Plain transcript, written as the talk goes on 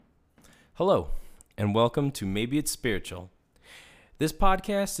Hello, and welcome to Maybe It's Spiritual. This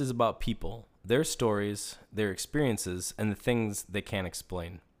podcast is about people, their stories, their experiences, and the things they can't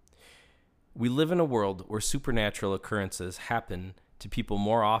explain. We live in a world where supernatural occurrences happen to people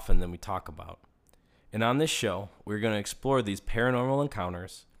more often than we talk about. And on this show, we're going to explore these paranormal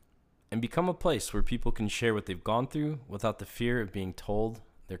encounters and become a place where people can share what they've gone through without the fear of being told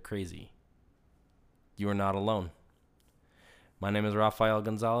they're crazy. You are not alone. My name is Rafael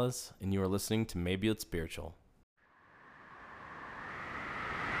Gonzalez, and you are listening to Maybe It's Spiritual.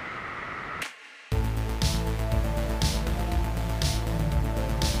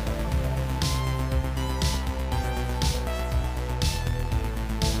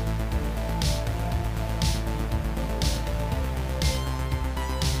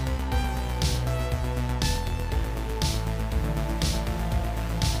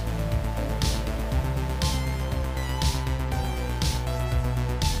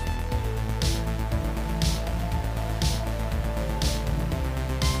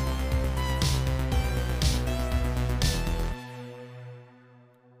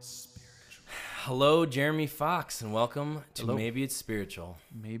 Hello, Jeremy Fox, and welcome to Hello. Maybe It's Spiritual.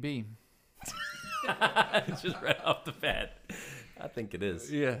 Maybe. Just right off the bat. I think it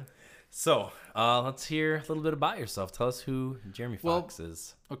is. Yeah. So, let's hear a little bit about yourself. Tell us who Jeremy Fox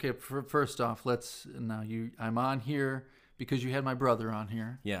is. Okay. First off, I'm on here because you had my brother on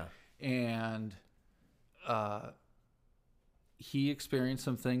here, Yeah. and he experienced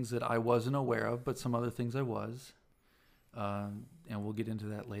some things that I wasn't aware of, but some other things I was, and we'll get into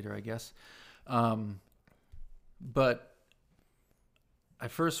that later, I guess. But I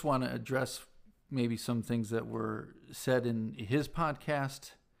first want to address maybe some things that were said in his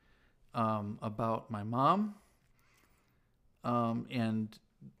podcast about my mom. And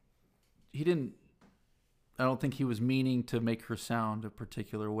I don't think he was meaning to make her sound a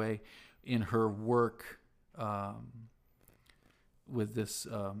particular way in her work with this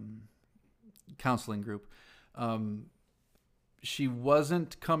counseling group. She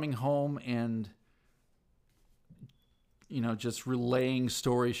wasn't coming home and, just relaying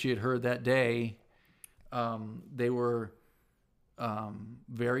stories she had heard that day. They were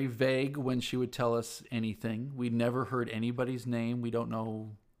very vague when she would tell us anything. We never heard anybody's name. We don't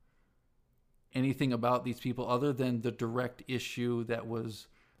know anything about these people other than the direct issue that was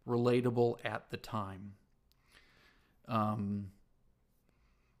relatable at the time.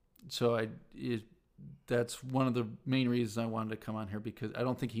 That's one of the main reasons I wanted to come on here, because I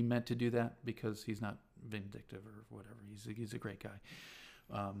don't think he meant to do that, because he's not vindictive or whatever. He's a great guy.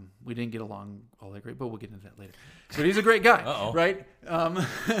 We didn't get along all that great, but we'll get into that later. But he's a great guy, right?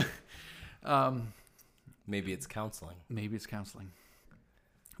 Maybe it's counseling. Maybe it's counseling.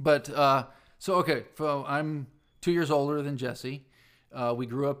 But, so I'm 2 years older than Jesse. We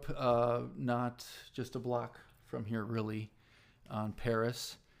grew up not just a block from here, really, on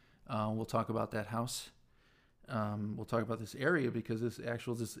Paris. We'll talk about that house. We'll talk about this area, because this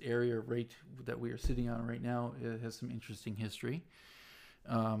area right that we are sitting on right now, it has some interesting history.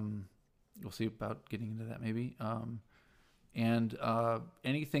 We'll see about getting into that maybe. And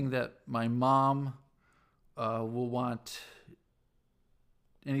anything that my mom will want,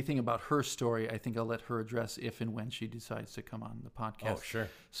 anything about her story, I think I'll let her address if and when she decides to come on the podcast. Oh, sure.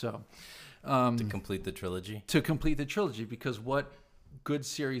 So To complete the trilogy? To complete the trilogy, because what good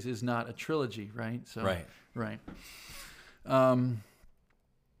series is not a trilogy, right? So, right.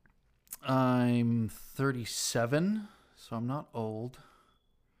 I'm 37, so I'm not old.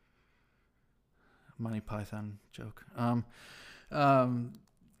 Monty Python joke. I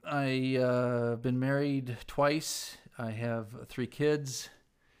been married twice. I have 3 kids,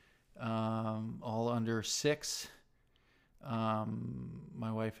 all under 6.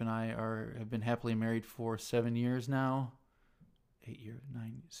 My wife and I have been happily married for 7 years now.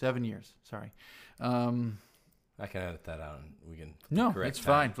 7 years. Sorry. I can edit that out, and we can. No, it's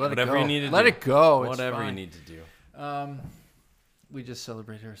fine. Let Whatever it go. you need to Let do. it go. Whatever it's you need to do. We just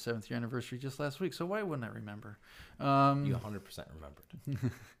celebrated our 7th year anniversary just last week, so why wouldn't I remember? You 100% remembered.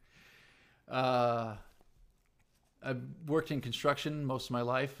 I've worked in construction most of my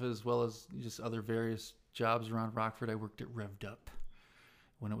life, as well as just other various jobs around Rockford. I worked at Revved Up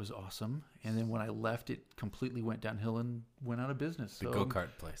when it was awesome, and then when I left, it completely went downhill and went out of business. The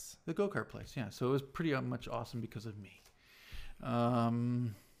go-kart place. The go-kart place, yeah. So it was pretty much awesome because of me.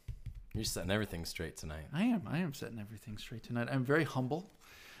 You're setting everything straight tonight. I am setting everything straight tonight. I'm very humble.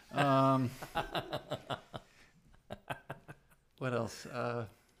 What else?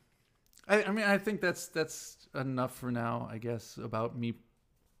 I think that's enough for now, I guess, about me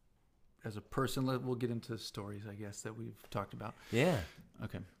as a person. We'll get into stories, I guess, that we've talked about. Yeah.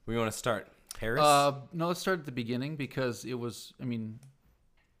 Okay. We want to start. Harris? No, let's start at the beginning because it was, I mean,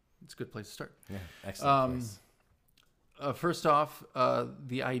 it's a good place to start. Yeah, excellent place. First off,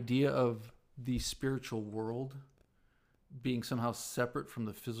 the idea of the spiritual world being somehow separate from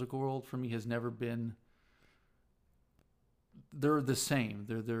the physical world for me has never been. They're the same.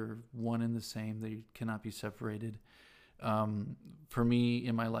 They're one and the same. They cannot be separated. For me,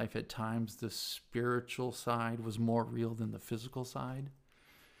 in my life, at times, the spiritual side was more real than the physical side.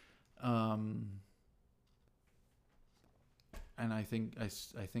 And I think I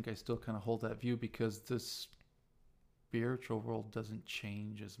still kind of hold that view because this spiritual world doesn't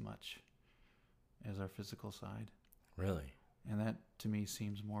change as much as our physical side. Really? And that to me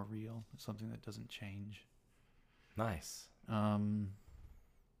seems more real. It's something that doesn't change. Nice.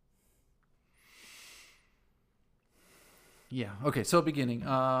 Yeah. Okay. So beginning,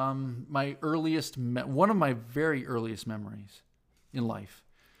 my earliest, one of my very earliest memories in life,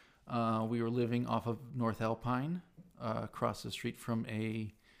 we were living off of North Alpine, across the street from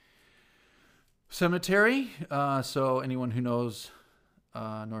a cemetery. So anyone who knows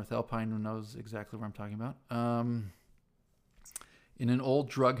North Alpine knows exactly what I'm talking about. In an old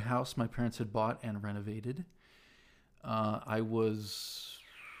drug house my parents had bought and renovated. I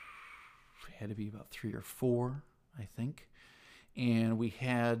had to be about 3 or 4, I think. And we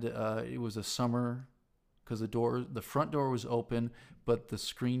had, it was a summer because the front door was open, but the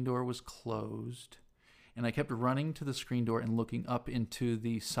screen door was closed. And I kept running to the screen door and looking up into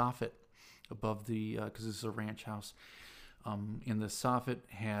the soffit above because this is a ranch house. And the soffit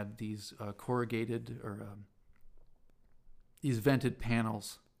had these corrugated or these vented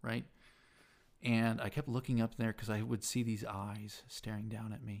panels, right? And I kept looking up there because I would see these eyes staring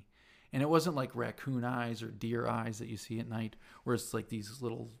down at me. And it wasn't like raccoon eyes or deer eyes that you see at night, where it's like these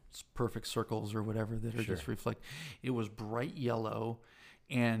little perfect circles or whatever that are just reflect. It was bright yellow,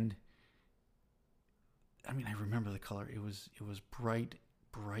 and I mean, I remember the color. It was bright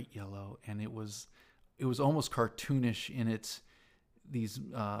yellow, and it was almost cartoonish in these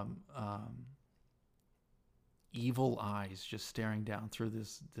evil eyes just staring down through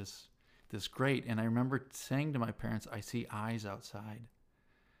this grate. And I remember saying to my parents, "I see eyes outside."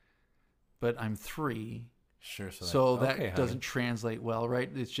 But I'm 3. Sure. So that doesn't translate well, right?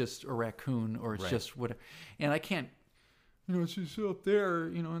 It's just a raccoon or it's just whatever. And I can't, it's just up there,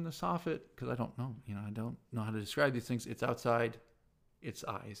 in the soffit, because I don't know, I don't know how to describe these things. It's outside, it's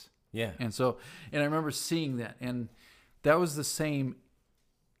eyes. Yeah. And I remember seeing that. And that was the same,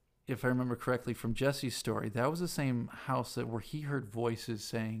 if I remember correctly from Jesse's story, that was the same house where he heard voices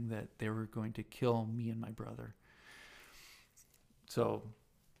saying that they were going to kill me and my brother. So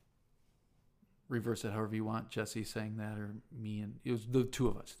reverse it however you want. Jesse saying that, or me, and it was the 2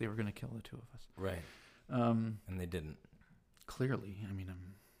 of us. They were going to kill the 2 of us. Right. And they didn't. Clearly. I mean,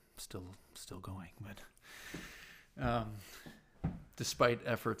 I'm still going, but despite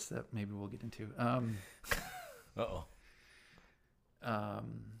efforts that maybe we'll get into. Uh-oh.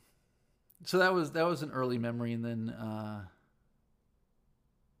 So that was an early memory, and then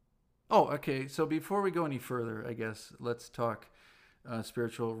okay. So before we go any further, I guess let's talk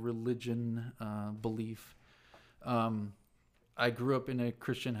spiritual religion, belief. I grew up in a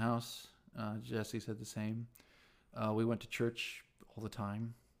Christian house. Jesse said the same. We went to church all the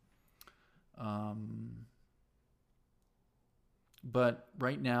time. But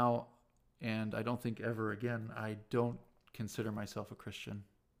right now, and I don't think ever again, I don't consider myself a Christian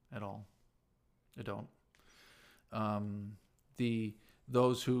at all. I don't.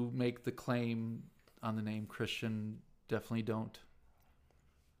 Those who make the claim on the name Christian definitely don't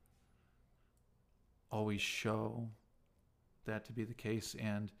always show that to be the case,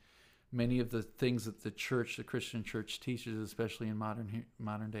 and many of the things that the Christian church teaches, especially in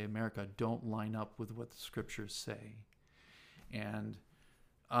modern day America, don't line up with what the scriptures say. And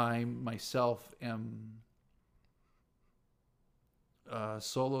I myself am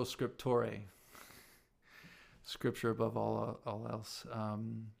solo scriptore, scripture above all else,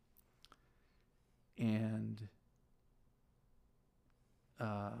 and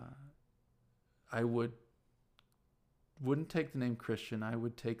I wouldn't take the name Christian. I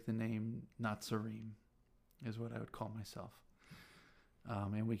would take the name Nazarene, is what I would call myself.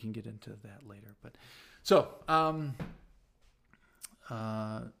 And we can get into that later. But so,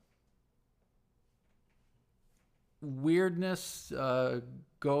 weirdness,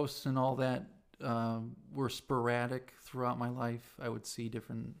 ghosts, and all that were sporadic throughout my life. I would see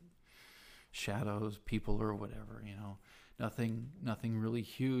different shadows, people, or whatever. Nothing really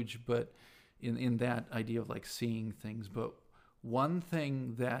huge, but in that idea of like seeing things. But one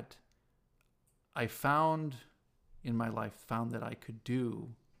thing that I found in my life that I could do,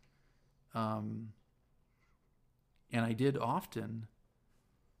 and I did often,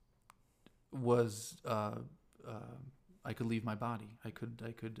 was I could leave my body. I could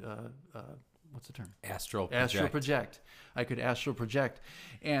what's the term? Astral project. Astral project. I could astral project,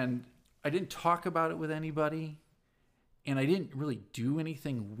 and I didn't talk about it with anybody, and I didn't really do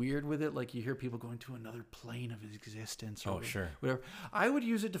anything weird with it. Like you hear people going to another plane of existence. Or whatever. I would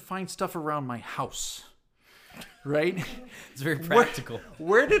use it to find stuff around my house. Right? It's very practical.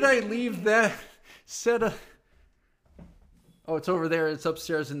 Where did I leave that set of... Oh, it's over there. It's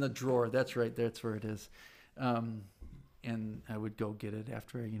upstairs in the drawer. That's right. That's where it is. And I would go get it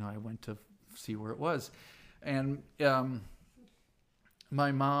after, I went to see where it was. And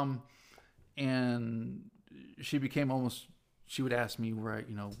my mom, and she became almost... She would ask me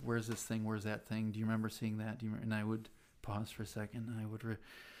where's this thing? Where's that thing? Do you remember seeing that? And I would pause for a second, and I would...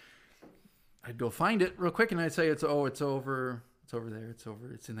 I'd go find it real quick, and I'd say, it's over there.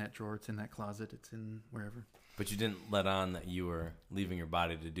 It's in that drawer. It's in that closet. It's in wherever. But you didn't let on that you were leaving your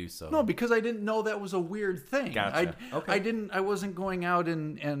body to do so. No, because I didn't know that was a weird thing. Gotcha. I wasn't going out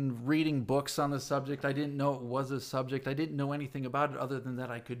and reading books on the subject. I didn't know it was a subject. I didn't know anything about it other than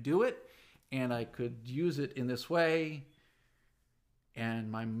that I could do it, and I could use it in this way.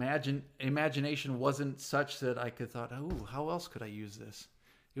 And my imagination wasn't such that I could thought, oh, how else could I use this?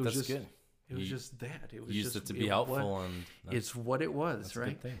 It was That's good. It was just that. It was used just, it to be helpful, and it's what it was, that's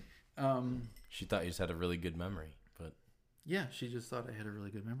right? A good thing. She thought you just had a really good memory, but yeah, she just thought I had a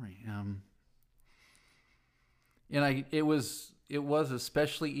really good memory. And it was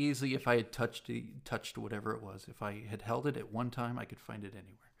especially easy if I had touched whatever it was. If I had held it at one time, I could find it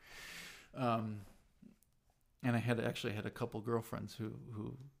anywhere. And I had a couple girlfriends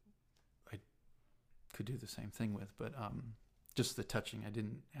who I could do the same thing with, but just the touching, I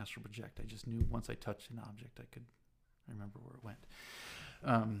didn't astral project. I just knew once I touched an object, I remember where it went.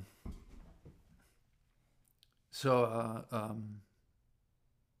 So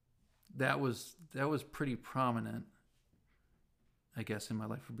that was pretty prominent, I guess, in my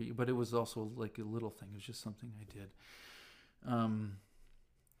life. But it was also like a little thing. It was just something I did.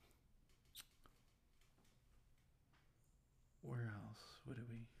 Where else? Where do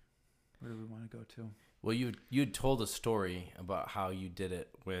we want to go to? Well, you'd told a story about how you did it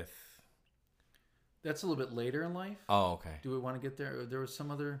with... That's a little bit later in life. Oh, okay. Do we want to get there? There was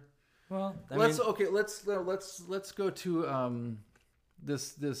some other... Well, let's go to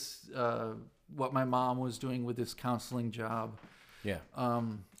this what my mom was doing with this counseling job. Yeah.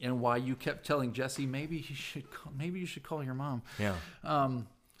 And why you kept telling Jesse maybe you should call your mom. Yeah.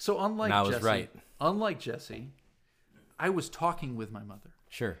 So unlike Jesse, Jesse, I was talking with my mother.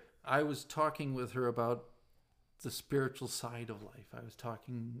 Sure. I was talking with her about the spiritual side of life. I was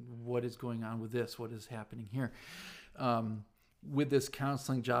talking what is going on with this, what is happening here. With this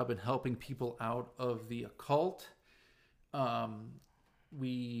counseling job and helping people out of the occult, I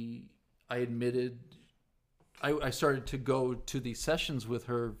started to go to these sessions with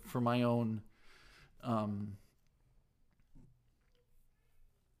her for my own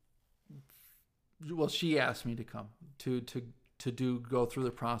she asked me to come to go through the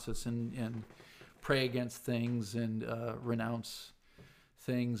process and pray against things and renounce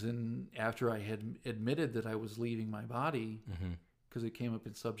things. And after I had admitted that I was leaving my body, because it came up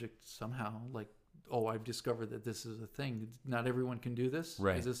in subject somehow, like, oh, I've discovered that this is a thing. Not everyone can do this.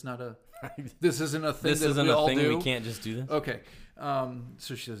 Right. Is this not a? This isn't a thing. This isn't we a all thing. do? We can't just do this. Okay.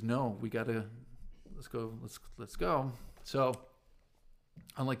 So she says, no, we gotta. Let's go. Let's go. So,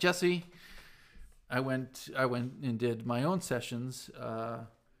 unlike Jesse, I went and did my own sessions,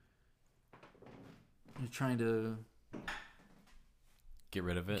 trying to get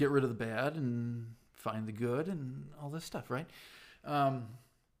rid of it, get rid of the bad and find the good and all this stuff, right?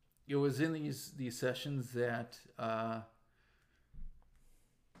 It was in these sessions that at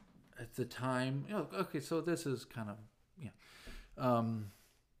the time, okay, so this is kind of,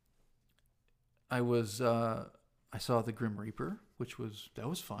 I saw the Grim Reaper, that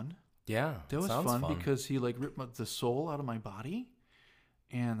was fun. Yeah, that was fun because he ripped the soul out of my body,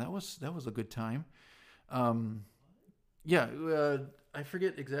 and that was a good time. I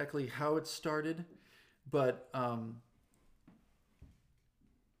forget exactly how it started, but I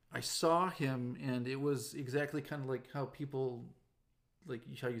saw him, and it was exactly kind of like how people, like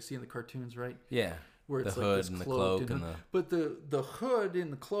how you see in the cartoons, right? Yeah, where it's the like hood this and the cloak cloak but the hood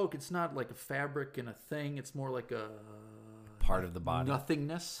and the cloak, it's not like a fabric and a thing. It's more like a part of the body,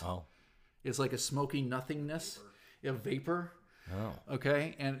 nothingness. Oh, it's like a smoky nothingness, a vapor. Oh,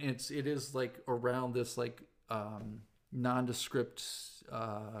 okay, and it is like around this like nondescript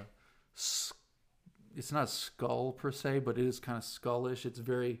it's not a skull per se, but it is kind of skullish. It's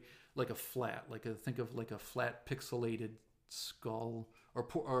very like a flat, think of like a flat pixelated skull,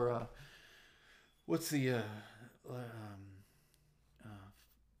 or what's the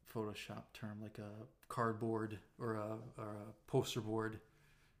Photoshop term, like a cardboard or a poster board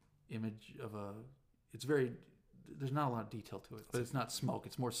image of a. It's very. There's not a lot of detail to it, but it's not smoke.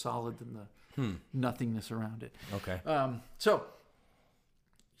 It's more solid than the nothingness around it. Okay. So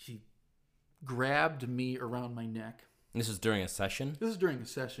he grabbed me around my neck. This is during a session? This is during a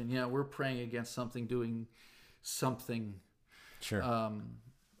session. Yeah, we're praying against something, doing something. Sure.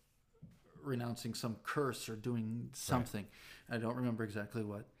 Renouncing some curse or doing something. Right. I don't remember exactly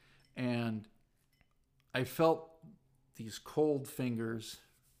what. And I felt these cold fingers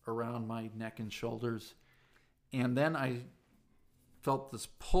around my neck and shoulders. And then I felt this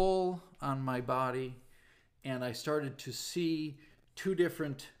pull on my body, and I started to see two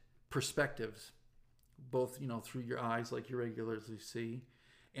different perspectives, both, through your eyes like you regularly see,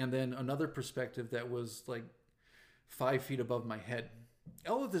 and then another perspective that was like 5 feet above my head.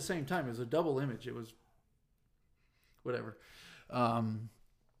 All at the same time. It was a double image. It was whatever. And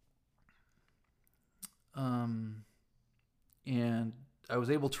I was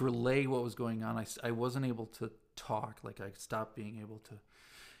able to relay what was going on. I wasn't able to talk, like I stopped being able to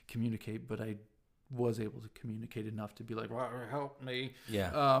communicate, but I was able to communicate enough to be like, well, help me.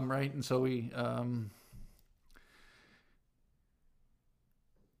 Yeah. Right. And so we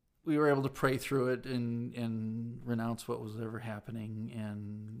were able to pray through it and renounce what was ever happening.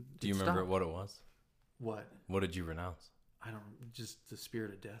 And do you remember what it was? What? What did you renounce? I don't. Just the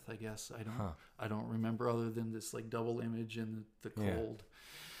spirit of death, I guess. I don't remember, other than this like double image and the cold.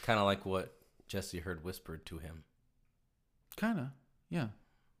 Yeah. Kind of like what Jesse heard whispered to him. Kind of, yeah,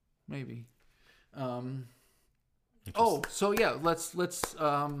 maybe. So yeah, let's.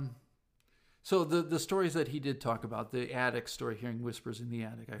 So the stories that he did talk about, the attic story, hearing whispers in the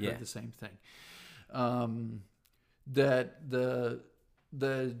attic, I heard the same thing. That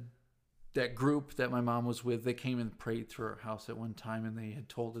that group that my mom was with, they came and prayed through our house at one time, and they had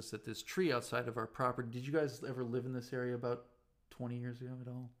told us that this tree outside of our property. Did you guys ever live in this area about 20 years ago at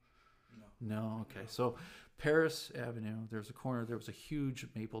all? No. Okay. So Paris Avenue, there's a corner. There was a huge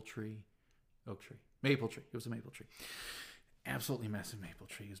maple tree. It was a maple tree. Absolutely massive maple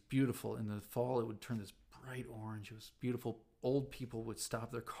tree. It was beautiful. In the fall, it would turn this bright orange. It was beautiful. Old people would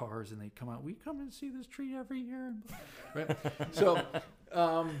stop their cars and they'd come out. We come and see this tree every year, right? So,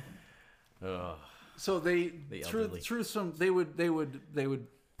 so they would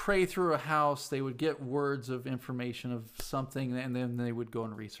pray through a house. They would get words of information of something, and then they would go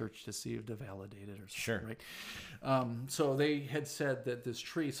and research to see if to validate it or something. Sure. Right. So they had said that this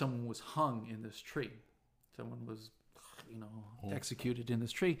tree, someone was hung in this tree. Someone was, executed in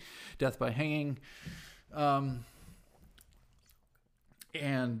this tree, death by hanging. And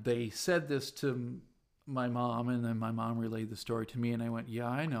they said this to my mom, and then my mom relayed the story to me, and I went, yeah,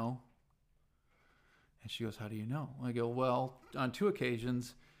 I know. And she goes, how do you know? I go, well, on 2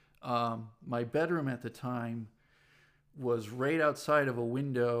 occasions, my bedroom at the time was right outside of a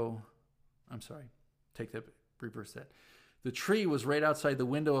window. I'm sorry, reverse that. The tree was right outside the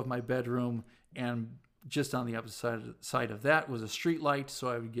window of my bedroom, and just on the opposite side of that was a street light, so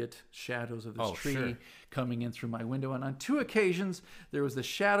I would get shadows of this tree coming in through my window. And on 2 occasions, there was the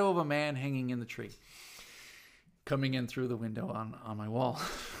shadow of a man hanging in the tree, coming in through the window on my wall.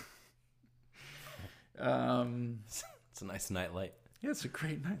 It's a nice nightlight. Yeah, it's a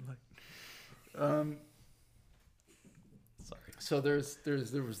great nightlight. Sorry. So there was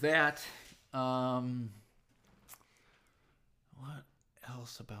that. What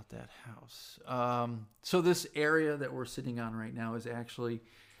else about that house? So this area that we're sitting on right now is actually,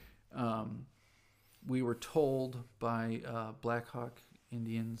 we were told by Black Hawk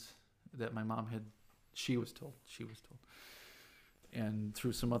Indians that my mom she was told, and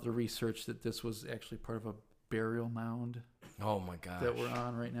through some other research, that this was actually part of a burial mound. Oh my gosh. That we're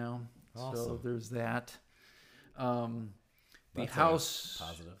on right now. Awesome. So there's that. The That's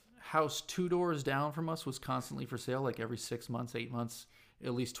positive. House 2 doors down from us was constantly for sale, like every 6 months, 8 months,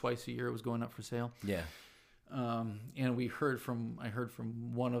 at least twice a year it was going up for sale. Yeah. And I heard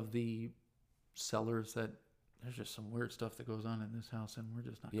from one of the sellers that there's just some weird stuff that goes on in this house, and we're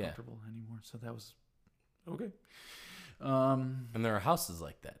just not comfortable anymore. So that was okay. And there are houses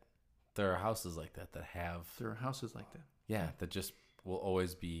like that. There are houses like that have. There are houses like that. Yeah, that just will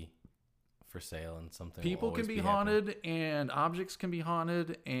always be for sale, and something. People can be haunted, and objects can be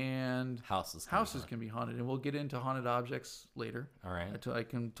haunted, and houses can be haunted, and we'll get into haunted objects later. All right, I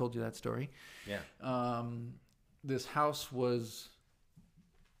told you that story. Yeah. This house was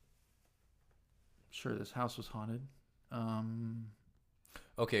sure this house was haunted.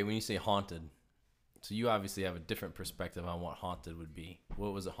 Okay, when you say haunted, so you obviously have a different perspective on what haunted would be.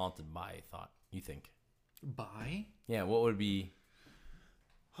 What was it haunted by, you think? By? Yeah, what would be...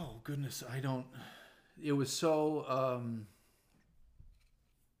 Oh, goodness, I don't... It was so...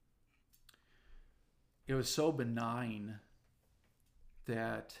 it was so benign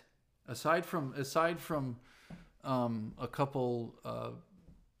that aside from a couple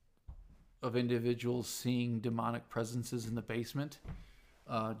of individuals seeing demonic presences in the basement,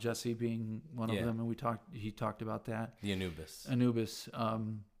 Jesse being one of them, and he talked about that. The Anubis.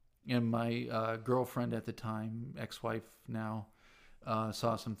 And my girlfriend at the time, ex-wife now,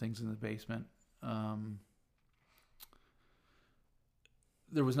 saw some things in the basement.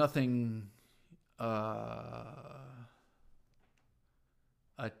 There was nothing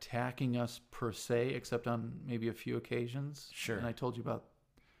attacking us per se, except on maybe a few occasions. Sure. And I told you about,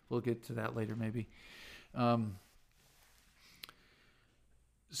 we'll get to that later maybe.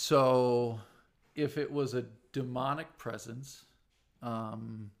 So if it was a demonic presence,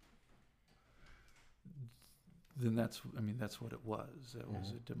 then that's what it was. It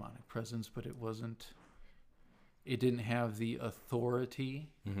was a demonic presence, but it didn't have the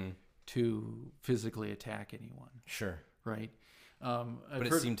authority to physically attack anyone. Sure. Right. But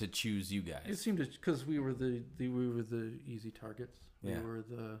it seemed to choose you guys. It seemed to, because we were the easy targets. Yeah. We were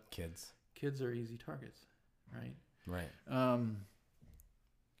the kids. Kids are easy targets, right? Right.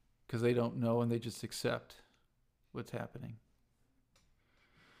 Because they don't know and they just accept what's happening.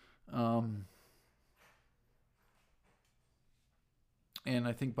 And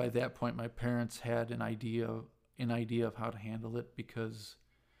I think by that point, my parents had an idea of how to handle it, because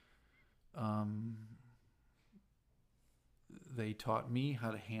they taught me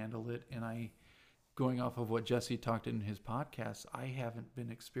how to handle it. And going off of what Jesse talked in his podcast,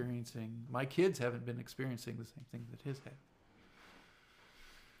 my kids haven't been experiencing the same thing that his had.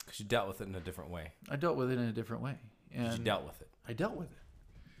 Because you dealt with it in a different way. I dealt with it in a different way. And you dealt with it. I dealt with it.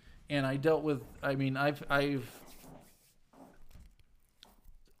 And I've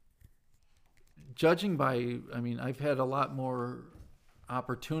judging by, I've had a lot more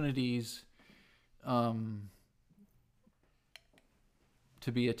opportunities to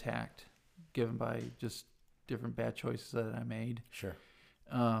be attacked, given by just different bad choices that I made. Sure.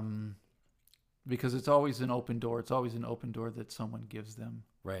 Because it's always an open door. It's always an open door that someone gives them.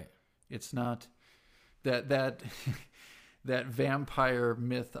 Right. It's not that that vampire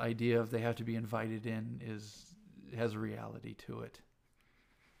myth idea of they have to be invited in has a reality to it.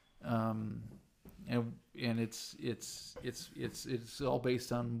 And it's all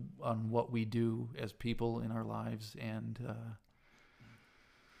based on what we do as people in our lives, and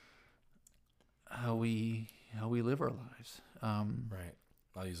how we live our lives. Right.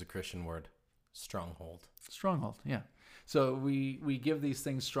 I'll use a Christian word. Stronghold. Stronghold, yeah. So we give these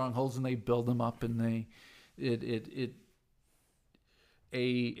things strongholds, and they build them up, and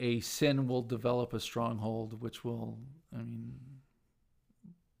a sin will develop a stronghold, which will,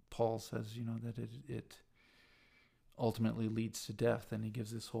 Paul says, that it ultimately leads to death, and he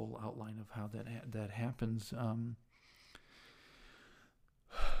gives this whole outline of how that happens.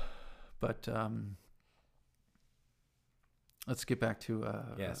 But let's get back to...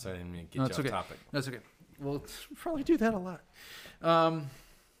 sorry, I didn't mean to get you off topic. That's okay. We'll probably do that a lot.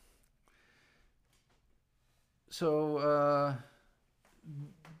 So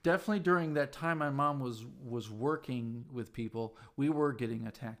definitely during that time my mom was working with people, we were getting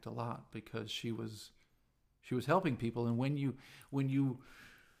attacked a lot, because she was helping people. And when you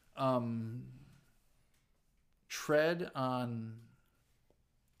tread on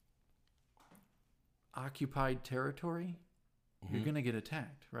occupied territory, you're going to get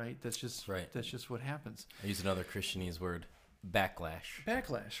attacked, right? That's just what happens. I use another Christianese word, backlash.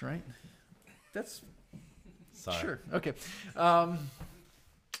 Backlash, right? That's... Sorry. Sure. Okay. I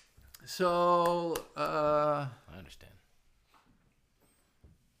understand.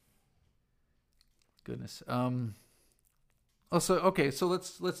 Goodness. So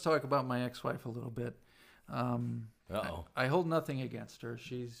let's talk about my ex-wife a little bit. Uh-oh. I hold nothing against her.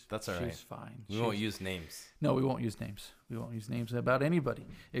 That's all right. She's fine. We won't use names. No, we won't use names. We won't use names about anybody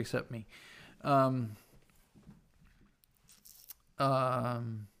except me.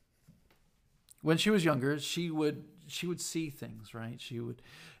 When she was younger, she would see things, right? She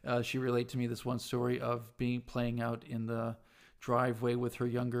relayed to me this one story of playing out in the driveway with her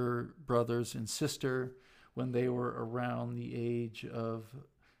younger brothers and sister when they were around the age of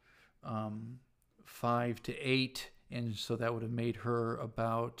 5 to 8, and so that would have made her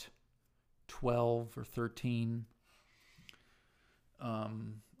about 12 or 13. I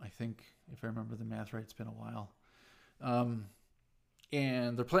think if I remember the math right. It's been a while.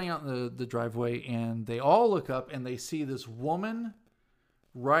 And they're playing out in the driveway, and they all look up, and they see this woman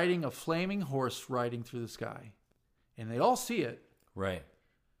riding a flaming horse riding through the sky. And they all see it. Right.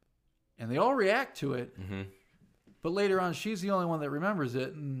 And they all react to it. Mm-hmm. But later on, she's the only one that remembers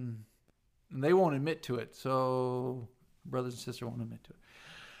it, and they won't admit to it. So brothers and sister won't admit to it.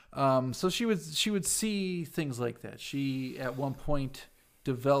 So she would see things like that. She at one point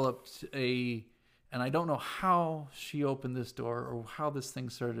developed and I don't know how she opened this door or how this thing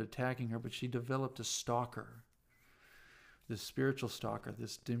started attacking her, but she developed a stalker, this spiritual stalker,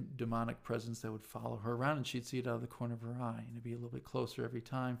 this demonic presence that would follow her around, and she'd see it out of the corner of her eye, and it'd be a little bit closer every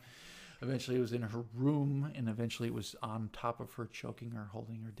time. Eventually it was in her room, and eventually it was on top of her, choking her,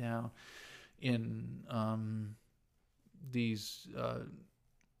 holding her down in these,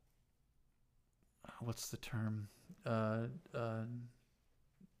 what's the term?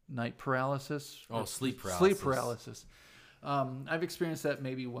 Night paralysis. Sleep paralysis. Sleep paralysis. I've experienced that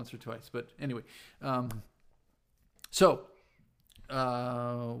maybe once or twice, but anyway. So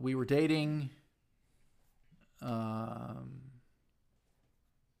we were dating. How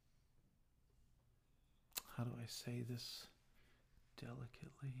do I say this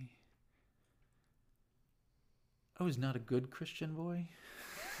delicately? I was not a good Christian boy.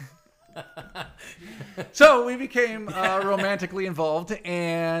 So we became romantically involved,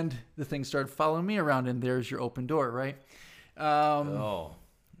 and the thing started following me around, and there's your open door, right?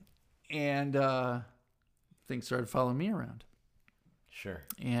 And things started following me around. Sure.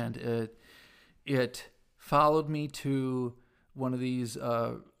 And it followed me to one of these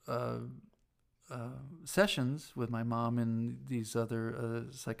sessions with my mom and these other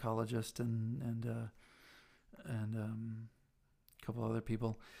psychologists and a couple other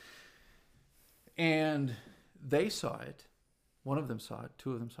people. And they saw it. One of them saw it.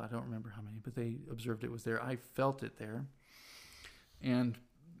 Two of them saw it. I don't remember how many, but they observed it was there. I felt it there. And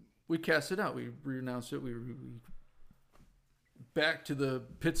we cast it out. We renounced it. We back to the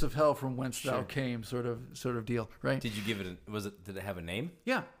pits of hell from whence thou came, sort of deal, right? Did you give it? Did it have a name?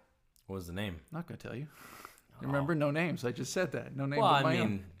 Yeah. What was the name? I'm not gonna tell you. Remember, no names. I just said that. No name. Well, of my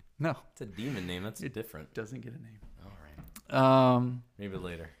own. No. It's a demon name. That's different. Doesn't get a name. All right. Maybe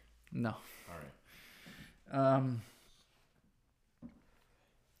later. No. All right. I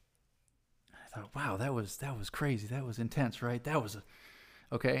thought, wow, that was crazy. That was intense, right? That was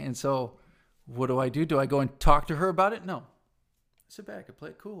okay. And so, what do? Do I go and talk to her about it? No. Sit back and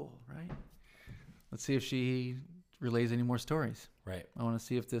play it cool, right? Let's see if she relays any more stories. Right. I want to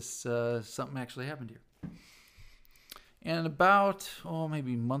see if this something actually happened here. And about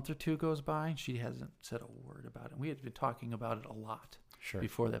maybe a month or two goes by, she hasn't said a word about it. We had been talking about it a lot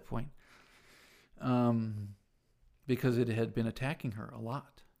before that point. Because it had been attacking her a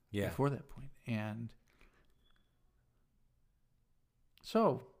lot before that point. And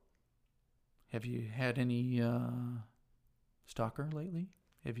so, have you had any stalker lately?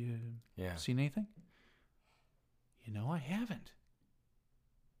 Have you seen anything? I haven't.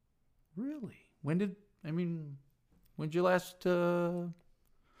 Really? When did you last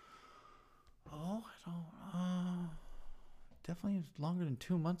definitely longer than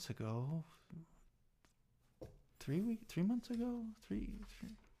 2 months ago. 3 months ago? Three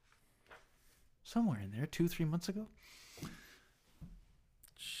somewhere in there, 2-3 months ago.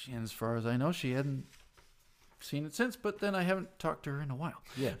 And as far as I know, she hadn't seen it since, but then I haven't talked to her in a while.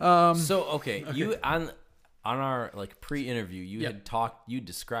 Yeah. So okay, you on our pre-interview, you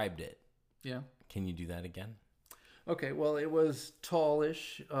described it. Yeah. Can you do that again? Okay, well, it was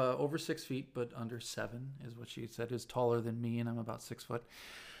tallish, over 6 feet, but under 7 is what she said. Is taller than me, and I'm about 6 foot.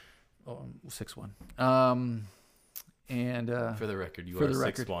 6'1". And for the record, you are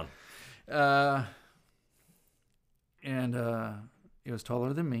 6'1". And it was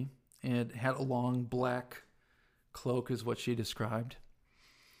taller than me. It had a long black cloak, is what she described.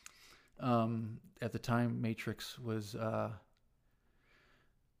 At the time, Matrix was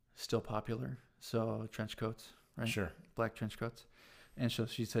still popular, so trench coats, right? Sure. Black trench coats. And so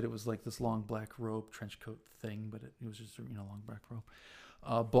she said it was like this long black robe, trench coat thing, but it was just a long black robe.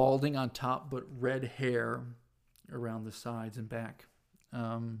 Balding on top, but red hair around the sides and back.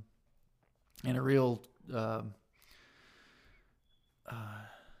 And a real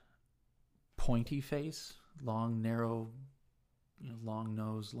pointy face, long, narrow, long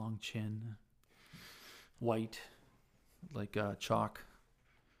nose, long chin, white, like chalk,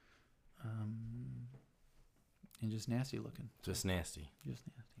 and just nasty looking. Just nasty. Just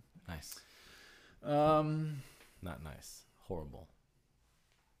nasty. Nice. Not nice. Horrible.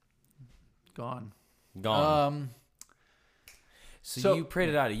 Gone. So you prayed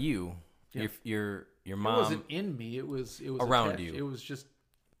it out of you. Yeah. Your It mom wasn't in me. It was around attached. you. It was just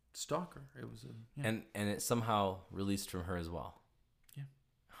stalker. It was and it somehow released from her as well. Yeah.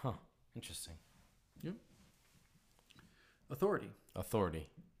 Huh. Interesting. Yep. Authority.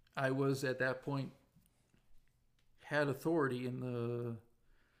 I was at that point had authority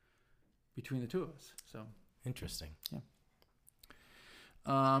between the two of us. So interesting. Yeah.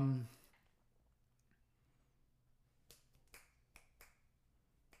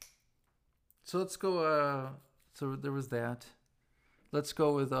 So let's go. So there was that. Let's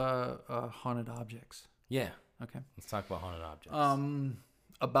go with haunted objects. Yeah. Okay. Let's talk about haunted objects.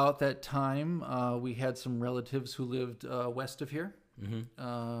 About that time, we had some relatives who lived west of here,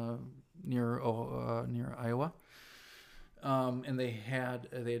 near Iowa, and they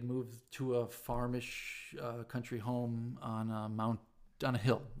had moved to a farmish country home on a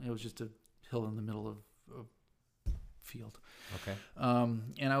hill. It was just a hill in the middle of a field. Okay.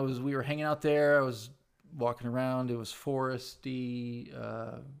 And we were hanging out there. I was walking around. It was foresty,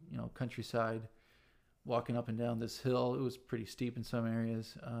 countryside. Walking up and down this hill. It was pretty steep in some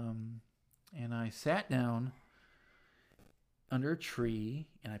areas. And I sat down under a tree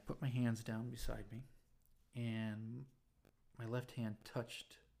and I put my hands down beside me. And my left hand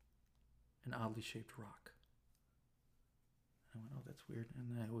touched an oddly shaped rock. I went, oh, that's weird.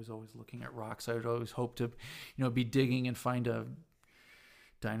 And I was always looking at rocks. I would always hope to, be digging and find a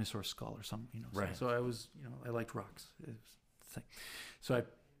dinosaur skull or something. Right. So I was, I liked rocks. It was the thing. So I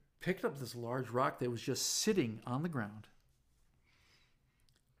picked up this large rock that was just sitting on the ground.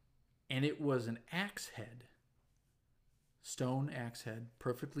 And it was an axe head. Stone axe head,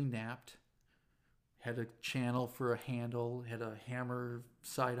 perfectly knapped. Had a channel for a handle, had a hammer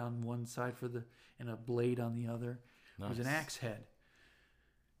side on one side and a blade on the other. Nice. It was an axe head.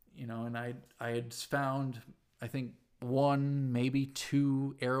 And I had found, I think, 1, maybe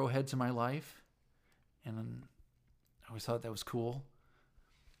 2 arrowheads in my life. And I always thought that was cool.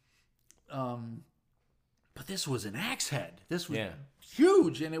 But this was an axe head. This was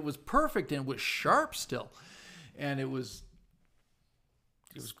huge, and it was perfect, and it was sharp still, and it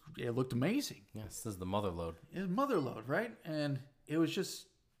looked amazing. Yeah, this is the mother lode. It was mother lode, right? And it was just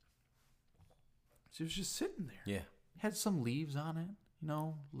sitting there. Yeah, had some leaves on it,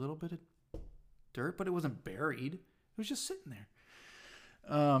 a little bit of dirt, but it wasn't buried. It was just sitting there.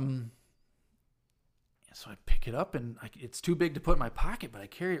 So I pick it up, and it's too big to put in my pocket, but I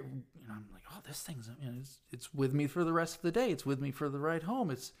carry it. I'm like, oh, this thing's, it's with me for the rest of the day. It's with me for the ride home.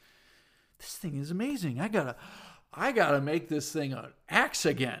 This thing is amazing. I gotta make this thing an axe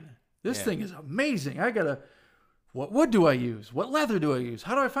again. This thing is amazing. What wood do I use? What leather do I use?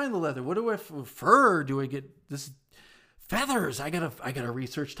 How do I find the leather? What do I fur? Do I get this feathers? I gotta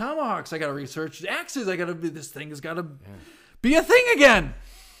research tomahawks. I gotta research axes. This thing has gotta be a thing again.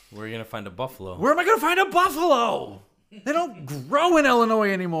 Where are you going to find a buffalo? Where am I going to find a buffalo? They don't grow in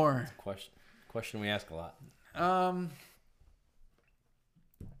Illinois anymore. Question we ask a lot.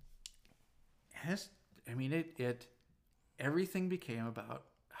 Everything became about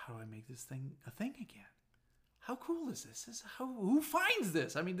how do I make this thing a thing again? How cool is this? Who finds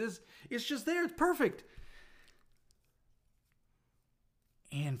this? It's just there. It's perfect.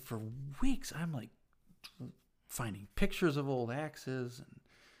 And for weeks, I'm like finding pictures of old axes and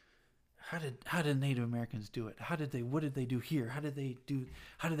how did Native Americans do it? What did they do here? How did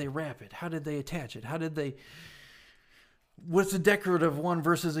they wrap it? How did they attach it? What's a decorative one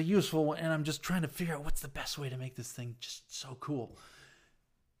versus a useful one? And I'm just trying to figure out what's the best way to make this thing just so cool.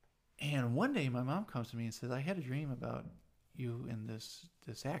 And one day my mom comes to me and says, I had a dream about you and this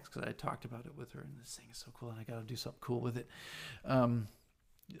axe, because I talked about it with her, and this thing is so cool and I got to do something cool with it. I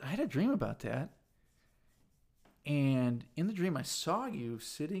had a dream about that. And in the dream, I saw you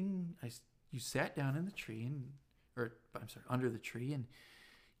sitting. You sat down in the tree, under the tree, and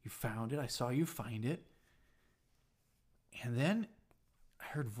you found it. I saw you find it, and then I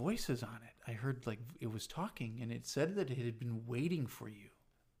heard voices on it. I heard like it was talking, and it said that it had been waiting for you.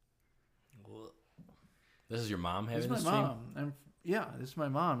 This is your mom having this dream? This is my mom. This is my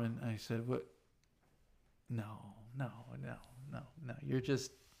mom, and I said, "What? No. You're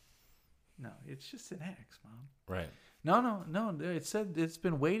just." No, it's just an axe, Mom. Right. No. It said it's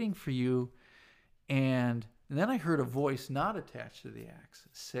been waiting for you. And then I heard a voice not attached to the axe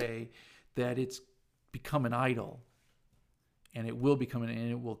say that it's become an idol. And it will become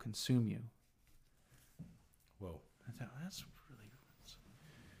and it will consume you. Whoa. I thought, that's really good.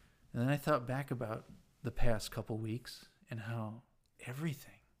 And then I thought back about the past couple weeks and how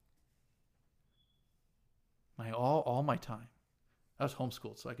everything, all my time, I was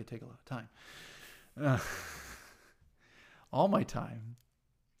homeschooled, so I could take a lot of time. All my time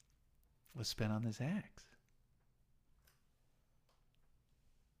was spent on this axe.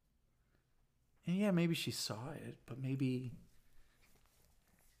 And yeah, maybe she saw it, but maybe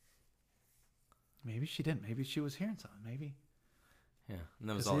she didn't. Maybe she was hearing something. Maybe. Yeah, and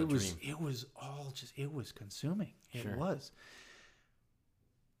that was all a dream. It was all just, it was consuming. It was.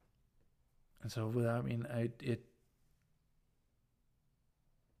 And so, I mean, I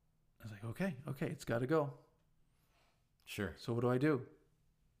was like, okay, it's got to go. Sure. So what do I do?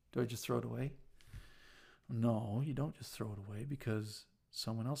 Do I just throw it away? No, you don't just throw it away because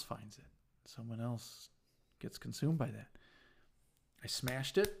someone else finds it. Someone else gets consumed by that. I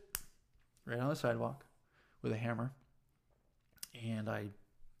smashed it right on the sidewalk with a hammer. And I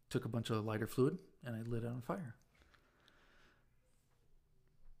took a bunch of lighter fluid and I lit it on fire.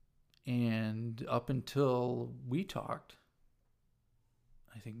 And up until we talked,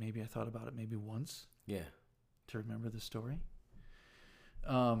 I think maybe I thought about it maybe once. Yeah. To remember the story.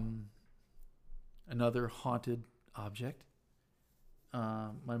 Another haunted object.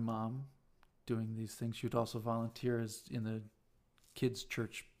 My mom doing these things. She would also volunteer as in the kids'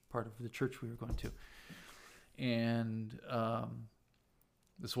 church, part of the church we were going to. And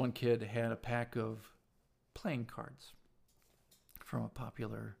this one kid had a pack of playing cards from a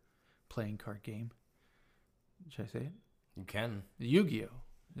popular playing card game. Should I say it? You can. Yu-Gi-Oh!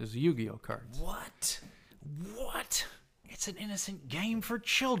 There's Yu-Gi-Oh! Cards. What? It's an innocent game for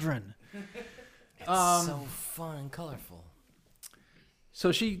children. It's so fun and colorful.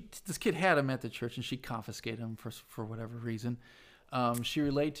 So this kid had them at the church, and she confiscated them for whatever reason. She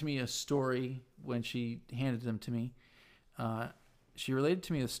relayed to me a story when she handed them to me. She related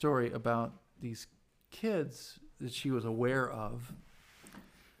to me a story about these kids that she was aware of,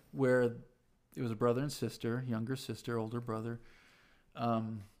 where it was a brother and sister, younger sister, older brother.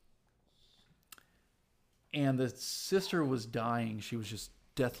 And the sister was dying. She was just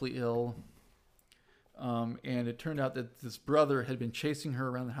deathly ill. And it turned out that this brother had been chasing her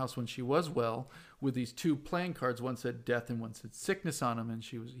around the house when she was well with these two playing cards. One said death and one said sickness on them. And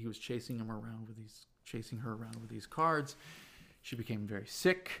he was chasing her around with these cards. She became very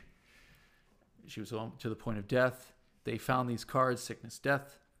sick. She was to the point of death. They found these cards, sickness,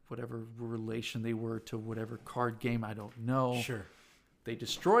 death, whatever relation they were to whatever card game, I don't know. Sure. They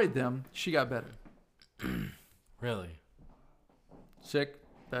destroyed them. She got better. Really? Sick,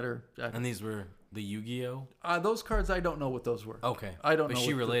 better. And these were the Yu-Gi-Oh? Those cards, I don't know what those were. Okay. I don't know. But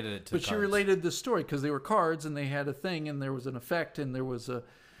she related it to the But she cards. related the story because they were cards and they had a thing and there was an effect and there was a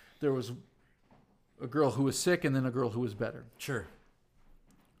girl who was sick and then a girl who was better. Sure.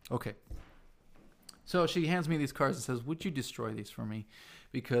 Okay. So she hands me these cards and says, would you destroy these for me?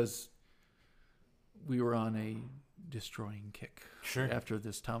 Because we were on a destroying kick. Sure. After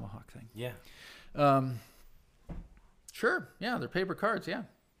this tomahawk thing. Yeah. Sure. Yeah, they're paper cards. Yeah.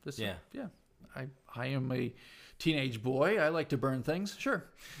 Yeah. I am a teenage boy. I like to burn things. Sure.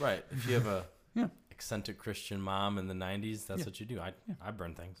 Right. If you have a Yeah. eccentric Christian mom in the 90s, that's what you do. I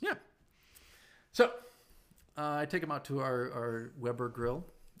burn things. Yeah. So I take them out to our Weber grill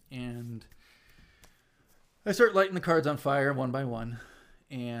and I start lighting the cards on fire one by one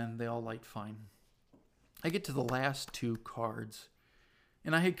and they all light fine. I get to the last two cards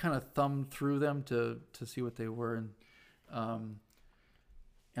and I had kind of thumbed through them to see what they were and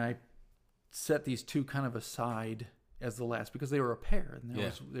I set these two kind of aside as the last because they were a pair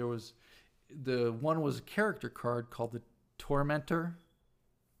and there was the one was a character card called the Tormentor.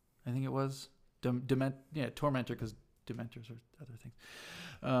 I think it was Tormentor because Dementors are other things.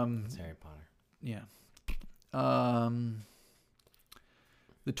 It's Harry Potter. Yeah.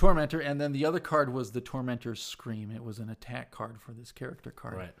 The Tormentor, and then the other card was the Tormentor's Scream. It was an attack card for this character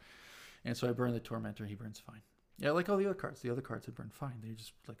card. Right. And so I burn the Tormentor. He burns fine. Yeah, like all the other cards. The other cards had burned fine. They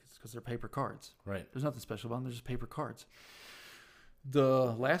just it's because they're paper cards. Right. There's nothing special about them. They're just paper cards.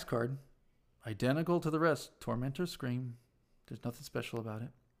 The last card, identical to the rest. Tormentor's Scream. There's nothing special about it.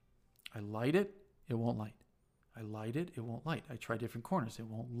 I light it. It won't light. I light it. It won't light. I try different corners. It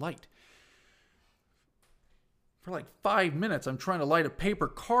won't light. For like 5 minutes, I'm trying to light a paper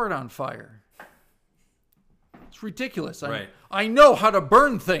card on fire. It's ridiculous. Right. I know how to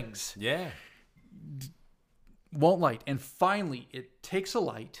burn things. Yeah. Won't light. And finally, it takes a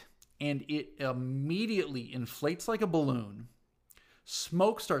light, and it immediately inflates like a balloon.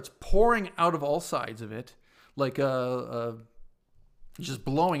 Smoke starts pouring out of all sides of it, like just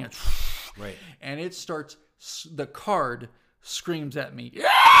blowing it. Right. And it starts, the card screams at me.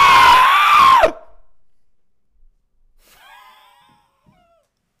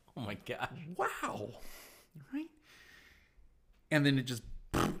 Oh my God. Wow. Right? And then it just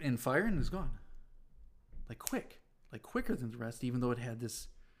in fire and it's gone. Like quicker than the rest, even though it had this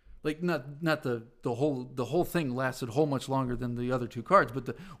Like not the whole thing lasted whole much longer than the other two cards,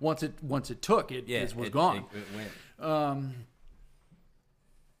 but once it took it was gone. It went.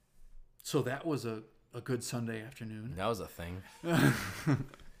 So that was a good Sunday afternoon. That was a thing.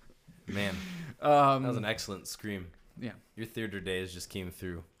 Man, that was an excellent scream. Yeah, your theater days just came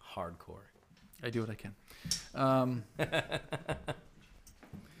through hardcore. I do what I can.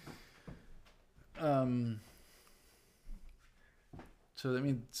 So I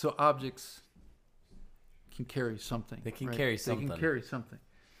mean, so objects can carry something. They can right? carry something. They can carry something.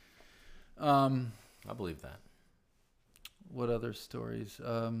 I believe that. What other stories?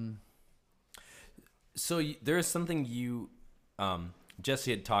 So there is something you,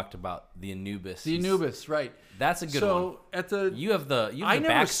 Jesse had talked about, the Anubis. The Anubis, right? That's a good one. So at the you have the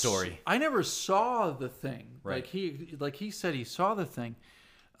backstory. I never saw the thing. Right. Like he said he saw the thing.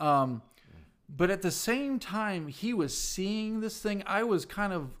 But at the same time he was seeing this thing, I was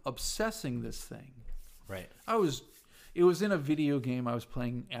kind of obsessing this thing. Right. It was in a video game I was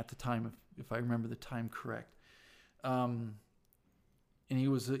playing at the time, if I remember the time correct. And he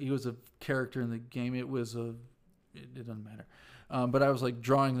was a character in the game. It doesn't matter. But I was like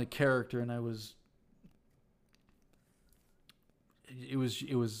drawing the character, and it was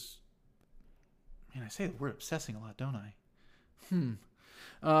man, I say the word obsessing a lot, don't I?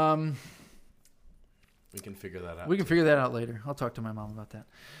 We can figure that out. We can figure that out later. I'll talk to my mom about that.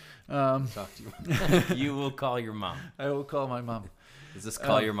 Talk to you. You will call your mom. I will call my mom. Is this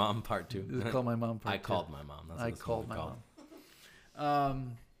call your mom part 2? This is call my mom part 2. Called my mom. That's what I this called movie my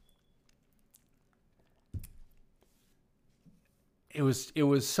mom. It was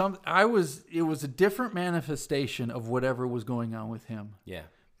a different manifestation of whatever was going on with him. Yeah.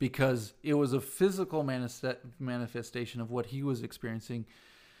 Because it was a physical manifestation of what he was experiencing,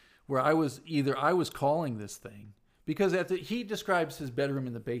 where I was calling this thing, because he describes his bedroom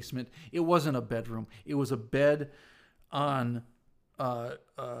in the basement. It wasn't a bedroom. It was a bed on I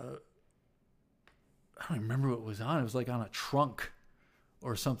don't remember what it was on. It was like on a trunk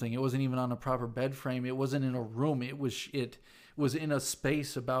or something. It wasn't even on a proper bed frame. It wasn't in a room. It was in a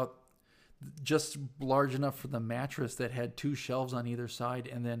space about just large enough for the mattress that had 2 shelves on either side.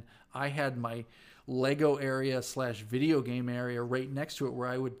 And then I had my Lego area / video game area right next to it, where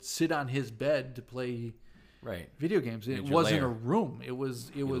I would sit on his bed to play video games. It wasn't a room. It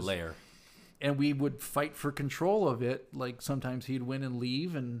was lair. And we would fight for control of it. Like sometimes he'd win and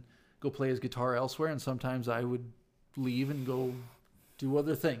leave and go play his guitar elsewhere, and sometimes I would leave and go do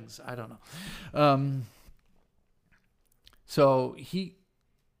other things. I don't know. So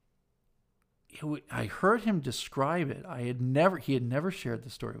I heard him describe it. He had never shared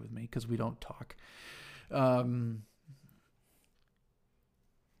the story with me because we don't talk. And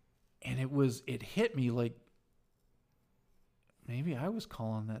it hit me like maybe I was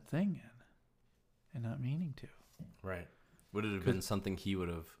calling that thing in and not meaning to. Right. Would it have been something he would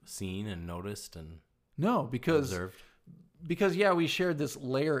have seen and noticed and observed? Because we shared this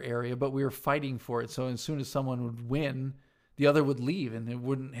lair area, but we were fighting for it. So as soon as someone would win, the other would leave, and it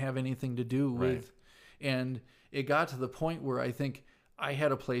wouldn't have anything to do with. And it got to the point where I think I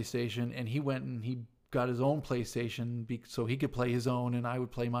had a PlayStation, and he went and he got his own PlayStation so he could play his own, and I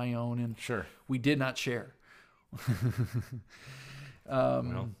would play my own. And we did not share.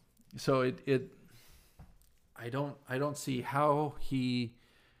 So I don't see how he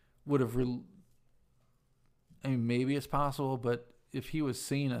would have. I mean, maybe it's possible, but if he was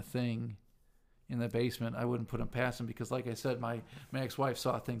seeing a thing in the basement, I wouldn't put him past him, because, like I said, my ex-wife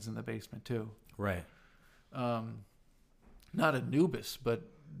saw things in the basement too. Right. Not Anubis, but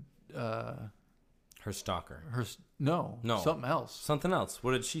her stalker. No, something else. Something else.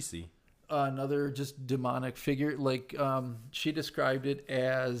 What did she see? Another just demonic figure. Like she described it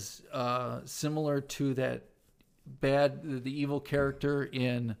as similar to the evil character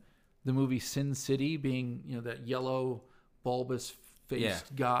in the movie Sin City, being that yellow bulbous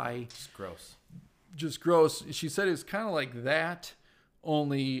faced guy. Just gross. She said it's kind of like that,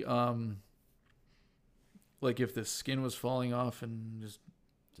 only like if the skin was falling off and just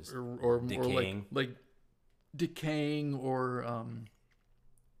or decaying. Or like decaying, or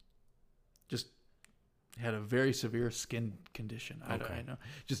just had a very severe skin condition. I know,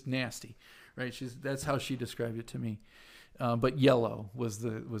 just nasty, right? That's how she described it to me. But yellow was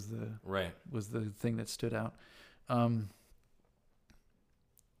the thing that stood out.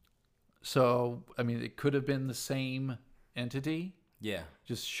 So I mean, it could have been the same entity. Yeah.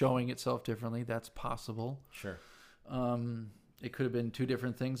 Just showing itself differently. That's possible. Sure. It could have been 2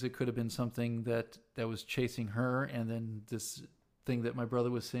 different things. It could have been something that was chasing her, and then this thing that my brother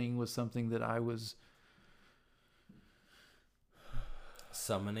was seeing was something that I was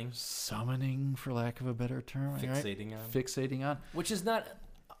Summoning, for lack of a better term. Fixating right? on. Fixating on. Which is not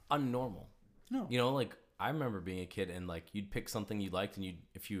unnormal. No. You know, like, I remember being a kid and, like, you'd pick something you liked and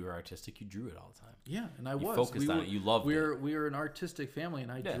if you were artistic, you drew it all the time. Yeah, and I You was. focused on it. You loved it. We were an artistic family,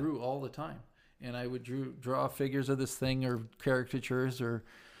 and I drew all the time. And I would draw figures of this thing or caricatures or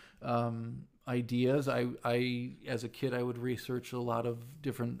ideas. I as a kid, I would research a lot of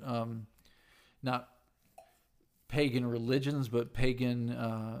different, not pagan religions, but pagan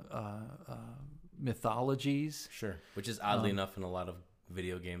mythologies. Sure. Which is oddly enough in a lot of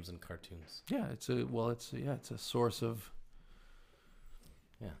video games and cartoons. Yeah, it's a source of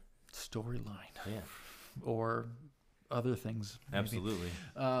storyline. Yeah. Or other things. Maybe. Absolutely.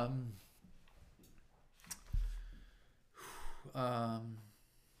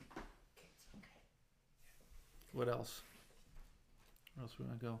 What else? Where else we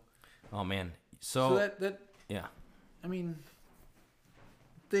want to go? Oh man. So that yeah. I mean,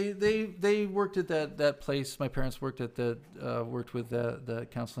 they worked at that place. My parents worked with the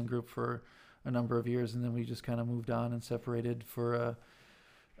counseling group for a number of years, and then we just kind of moved on and separated for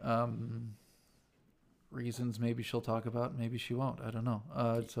reasons maybe she'll talk about, maybe she won't. I don't know.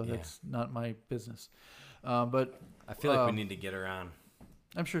 So that's not my business. But I feel like we need to get her on.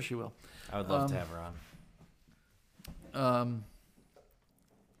 I'm sure she will. I would love to have her on.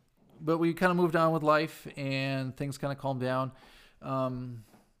 But we kind of moved on with life, and things kind of calmed down.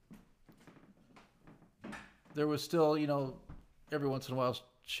 There was still, every once in a while,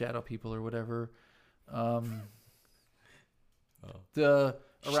 shadow people or whatever. Around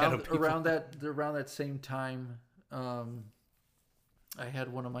that same time, I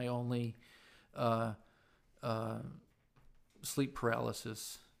had one of my only sleep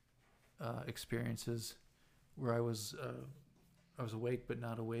paralysis experiences, where I was awake but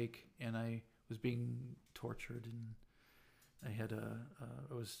not awake, and I was being tortured, and I had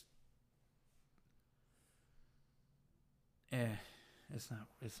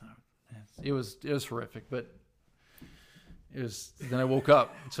it was horrific, but it was. Then I woke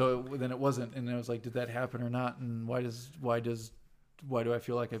up, so then it wasn't, and I was like, did that happen or not? And why do I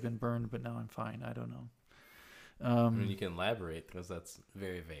feel like I've been burned, but now I'm fine? I don't know. I mean, you can elaborate, because that's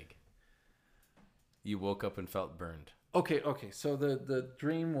very vague. You woke up and felt burned. Okay. So the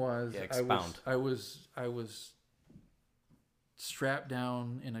dream was, expound. I was strapped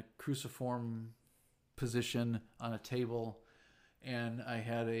down in a cruciform position on a table, and I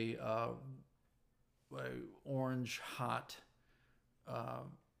had a orange hot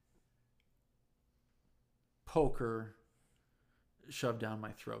poker shoved down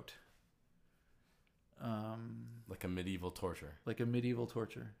my throat. Like a medieval torture.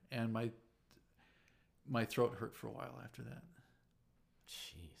 And my throat hurt for a while after that.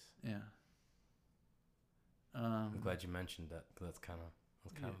 Jeez. Yeah. I'm glad you mentioned that, because that's kind of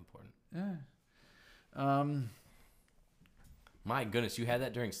important. Yeah. My goodness, you had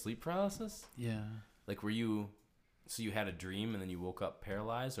that during sleep paralysis? Yeah. Like, so you had a dream and then you woke up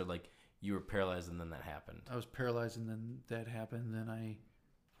paralyzed, or like you were paralyzed and then that happened? I was paralyzed and then that happened. Then I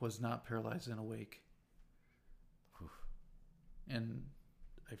was not paralyzed and awake. Oof. And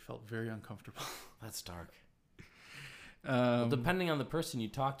I felt very uncomfortable. That's dark. Well, depending on the person you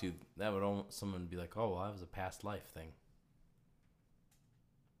talk to, that would someone be like, "Oh, well, that was a past life thing."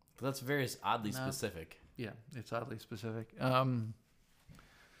 But that's very oddly specific. Yeah, it's oddly specific.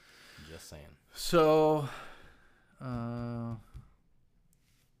 Just saying. So,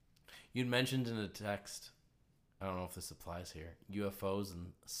 you'd mentioned in a text, I don't know if this applies here, UFOs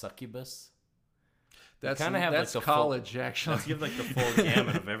and succubus. That's like college, actually. Let's give like the full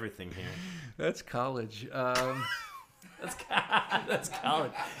gamut of everything here. That's college. That's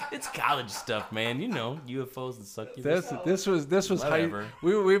college. It's college stuff, man. UFOs and succubus. This was Whatever.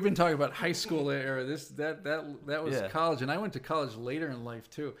 We've been talking about high school era. That was Yeah. college, and I went to college later in life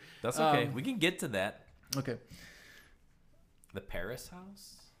too. That's okay. We can get to that. Okay. The Paris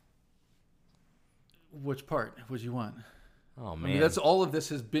house? Which part would you want? Oh man, I mean, that's all of this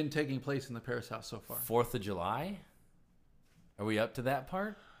has been taking place in the Paris house so far. 4th of July? Are we up to that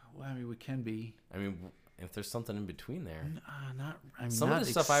part? Well, I mean, we can be. I mean, if there's something in between there. Some of the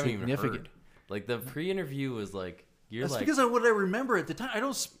stuff I haven't even heard. Like the pre-interview was like, That's because of what I remember at the time. I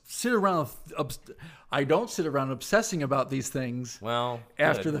don't sit around obsessing about these things. Well,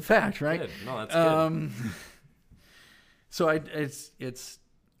 after the fact, right? Good. No, that's good. So it's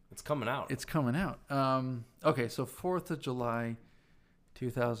coming out. It's coming out. Okay, so 4th of July,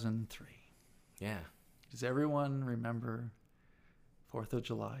 2003. Yeah. Does everyone remember 4th of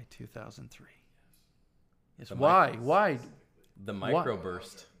July, 2003? Yes. Why? The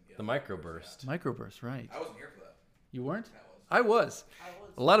microburst. The microburst. Microburst, right. I wasn't here for that. You weren't? I was.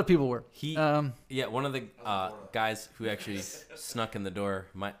 A lot of people were. One of the guys who actually snuck in the door,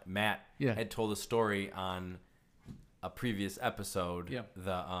 Matt, had told a story on a previous episode. Yeah.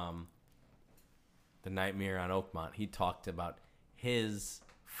 The Nightmare on Oakmont. He talked about his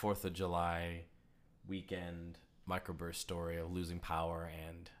 4th of July weekend microburst story of losing power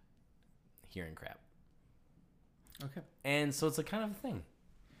and hearing crap. Okay. And so it's a kind of a thing.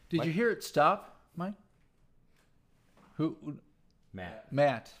 Did you hear it stop, Mike? Who?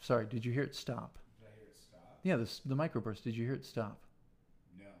 Matt. Sorry. Did you hear it stop? Did I hear it stop? Yeah, the microburst. Did you hear it stop?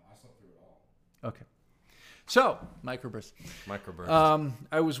 No, I slept through it all. Okay. So, microburst.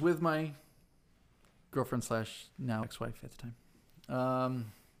 I was with my girlfriend / now ex-wife at the time.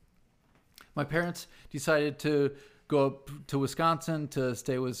 My parents decided to go up to Wisconsin to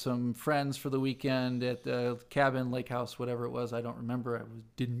stay with some friends for the weekend at the cabin, lake house, whatever it was. I don't remember.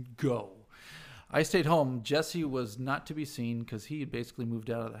 Didn't go. I stayed home. Jesse was not to be seen because he had basically moved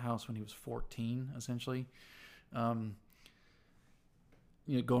out of the house when he was 14, essentially. Going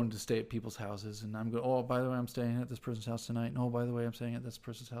to stay at people's houses, and I'm going, oh, by the way, I'm staying at this person's house tonight. And, oh, by the way, I'm staying at this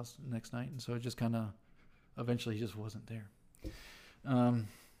person's house next night. And so it just kind of, eventually he just wasn't there.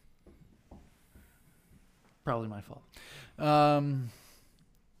 Probably my fault.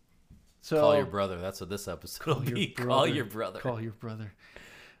 So call your brother. That's what this episode will be. Call your brother. Call your brother.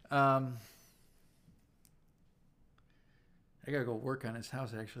 I gotta go work on his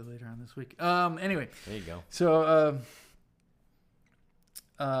house actually later on this week. Anyway. There you go. So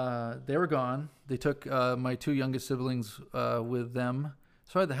they were gone. They took my 2 youngest siblings with them,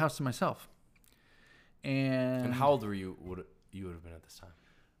 so I had the house to myself. And how old were you? Would have been at this time?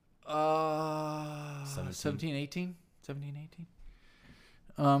 17, 18.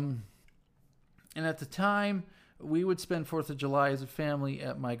 And at the time, we would spend 4th of July as a family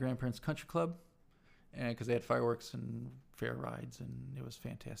at my grandparents' country club, and because they had fireworks and fair rides, and it was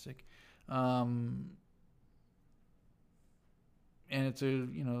fantastic. And it's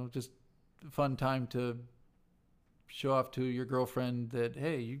just a fun time to show off to your girlfriend that,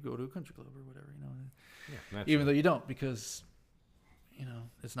 hey, you go to a country club or whatever, Yeah, even though you don't, because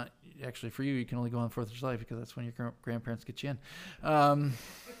it's not actually for you. You can only go on 4th of July because that's when your grandparents get you in.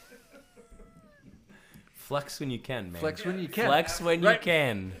 Flex when you can, man. Flex when you can. Flex when you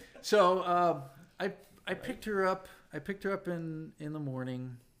can. So I picked her up. I picked her up in the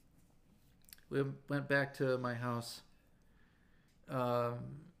morning. We went back to my house. Hung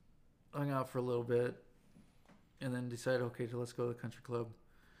out for a little bit, and then decided, okay, let's go to the country club.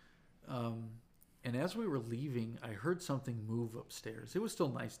 And as we were leaving, I heard something move upstairs. It was still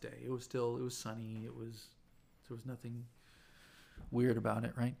a nice day. It was sunny. There was nothing weird about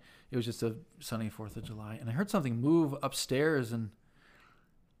it, right? It was just a sunny 4th of July. And I heard something move upstairs, and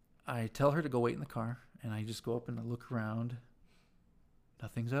I tell her to go wait in the car, and I just go up and I look around.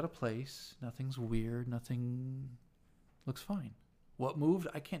 Nothing's out of place. Nothing's weird. Nothing looks fine. What moved?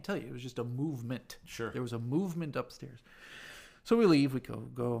 I can't tell you. It was just a movement. Sure. There was a movement upstairs. So we leave. We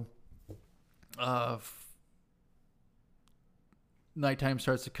go. Nighttime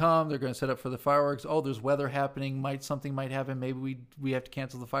starts to come. They're going to set up for the fireworks. Oh, there's weather happening. Something might happen. Maybe we have to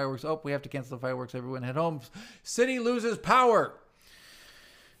cancel the fireworks. Oh, we have to cancel the fireworks. Everyone head home. City loses power.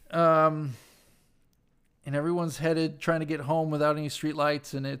 And everyone's trying to get home without any street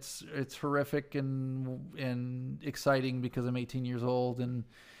lights, and it's horrific and exciting because I'm 18 years old, and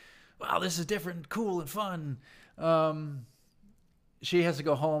wow, this is different, cool, and fun. She has to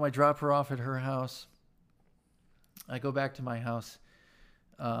go home. I drop her off at her house. I go back to my house,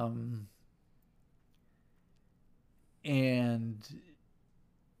 and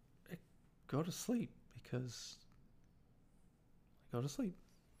I go to sleep because I go to sleep.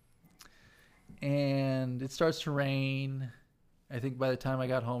 And it starts to rain. I think by the time I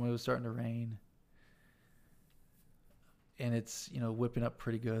got home, it was starting to rain. And it's, whipping up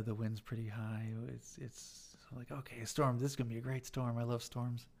pretty good. The wind's pretty high. It's like, okay, a storm. This is going to be a great storm. I love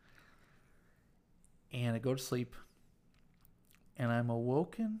storms. And I go to sleep. And I'm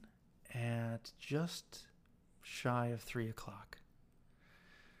awoken at just shy of 3 o'clock.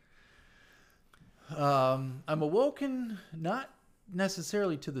 I'm awoken not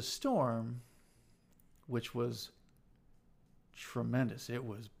necessarily to the storm, which was tremendous. It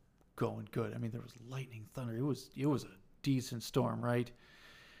was going good. I mean, there was lightning, thunder. It was a decent storm, right?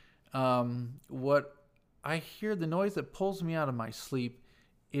 What I hear, the noise that pulls me out of my sleep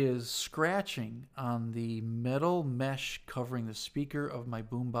is scratching on the metal mesh covering the speaker of my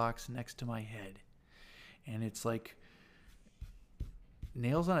boombox next to my head. And it's like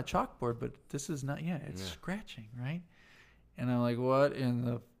nails on a chalkboard, but this is not, it's scratching, right? And I'm like, what in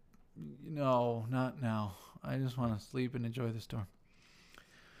the... No, not now. I just want to sleep and enjoy the storm.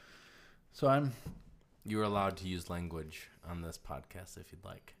 So You're allowed to use language on this podcast if you'd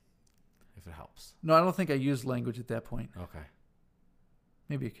like, if it helps. No, I don't think I used language at that point. Okay.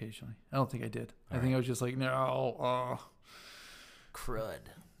 Maybe occasionally. I don't think I did. All I think right. I was just like, no, Crud.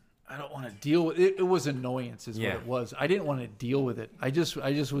 I don't want to deal with it. It was annoyance is Yeah. what it was. I didn't want to deal with it. I just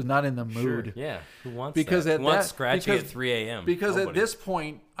was not in the mood. Sure. Yeah. Who wants Because that? at Who wants that- scratching because- at 3 a.m.? Because at Nobody. this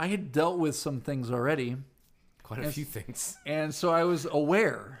point, I had dealt with some things already. Quite a and- few things. And so I was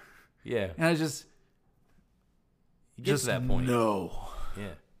aware. Yeah. And I just You get to that point. No.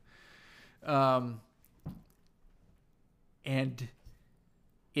 Yeah. And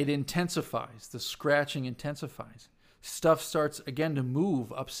it intensifies. The scratching intensifies. Stuff starts again to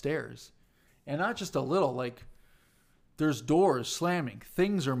move upstairs. And not just a little, like there's doors slamming.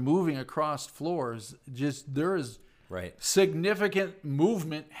 Things are moving across floors. Just there is Right. significant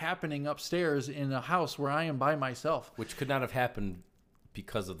movement happening upstairs in a house where I am by myself. Which could not have happened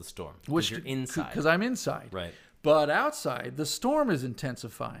because of the storm. Because you're inside. Because I'm inside. Right. But outside, the storm is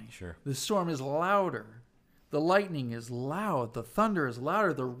intensifying. Sure. The storm is louder. The lightning is loud. The thunder is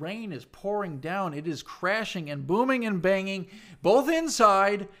louder. The rain is pouring down. It is crashing and booming and banging, both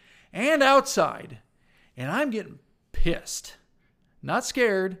inside and outside. And I'm getting pissed. Not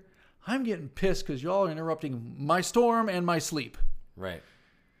scared. I'm getting pissed because y'all are interrupting my storm and my sleep. Right.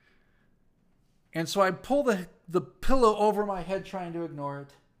 And so I pull the pillow over my head trying to ignore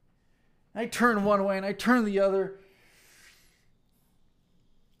it. I turn one way and I turn the other.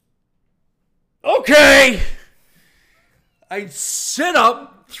 Okay. I sit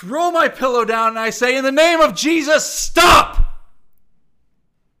up, throw my pillow down, and I say, in the name of Jesus, stop!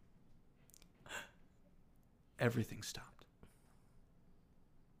 Everything stopped.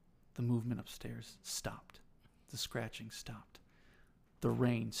 The movement upstairs stopped. The scratching stopped. The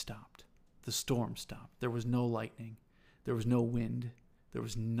rain stopped. The storm stopped. There was no lightning. There was no wind. There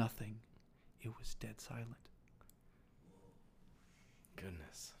was nothing. It was dead silent.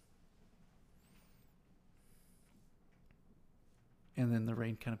 Goodness. And then the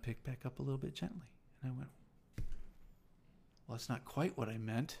rain kind of picked back up a little bit gently. And I went, well, that's not quite what I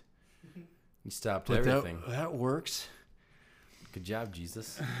meant. You stopped But everything. that works. Good job,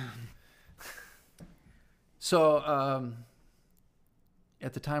 Jesus. So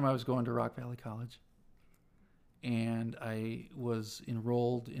at the time I was going to Rock Valley College. And I was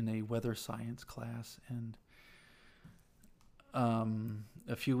enrolled in a weather science class. And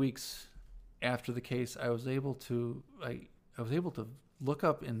a few weeks after the case, I was able to look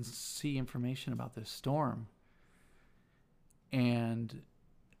up and see information about this storm. And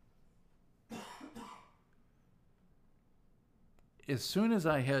as soon as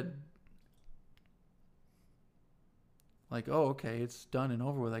I had like, oh, okay, it's done and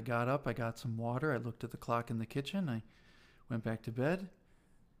over with, I got up, I got some water, I looked at the clock in the kitchen, I went back to bed.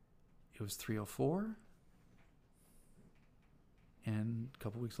 It was 3:04. And a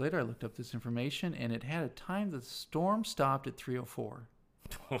couple weeks later, I looked up this information, and it had a time the storm stopped at 3:04.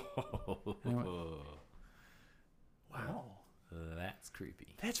 Wow. That's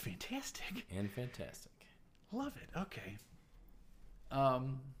creepy. That's fantastic. And fantastic. Love it. Okay.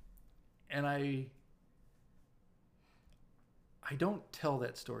 And I don't tell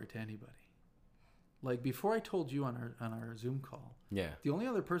that story to anybody. Like before I told you on our Zoom call, Yeah. the only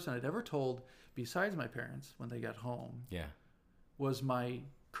other person I'd ever told besides my parents when they got home Yeah. was my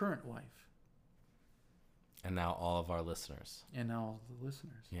current wife And now all of our listeners. and now all the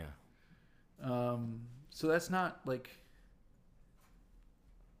listeners. Yeah. So that's not like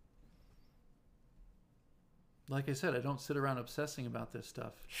I said, I don't sit around obsessing about this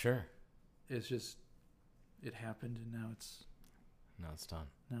stuff. Sure. It's just, it happened and now it's done.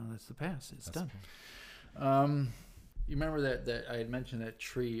 that's the past. It's That's done. You remember that I had mentioned that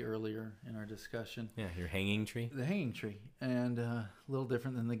tree earlier in our discussion, Yeah, your hanging tree? the hanging tree, and a little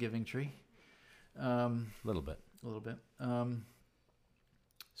different than the giving tree. A little bit. A little bit.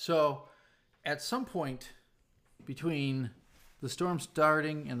 So at some point between the storm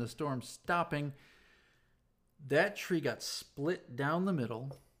starting and the storm stopping, that tree got split down the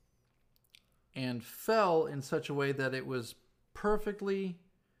middle and fell in such a way that it was perfectly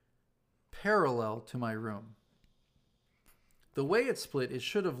parallel to my room. The way it split, it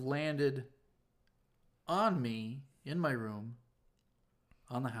should have landed on me in my room,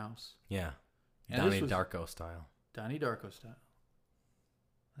 on the house. Yeah. And Donnie this was- Darko style. Donnie Darko style.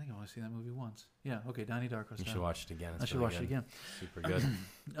 I think I want to see that movie once. Yeah, okay, Donnie Darko You style. should watch it again. It's I should really watch it good. again. Super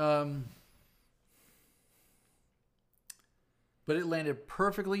good. But it landed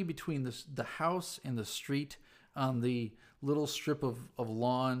perfectly between the house and the street on the little strip of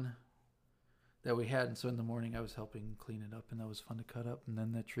lawn that we had. And so in the morning I was helping clean it up, and that was fun to cut up. And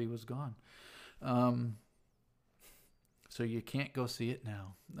then that tree was gone. So you can't go see it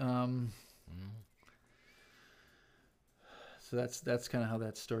now. So that's kind of how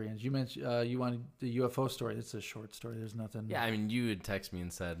that story ends. You mentioned you wanted the UFO story. It's a short story. There's nothing. Yeah, I mean, you had texted me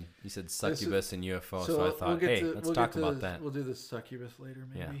and said succubus and UFO, so I thought, let's we'll talk about that. We'll do the succubus later,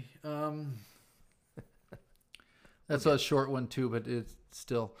 maybe. Yeah. That's a short one too, but it's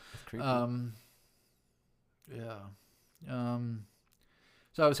still. That's creepy. Yeah.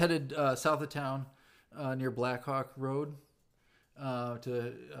 So I was headed south of town near Blackhawk Road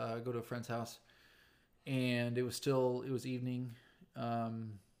to go to a friend's house. And it was evening.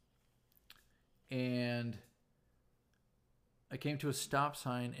 And I came to a stop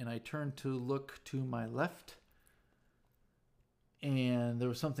sign, and I turned to look to my left. And there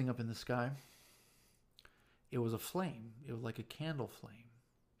was something up in the sky. It was a flame. It was like a candle flame.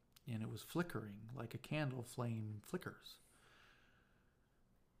 And it was flickering like a candle flame flickers.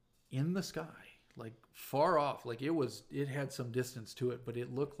 In the sky. Like far off, like it had some distance to it, but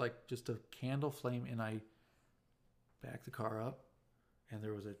it looked like just a candle flame. And I backed the car up, and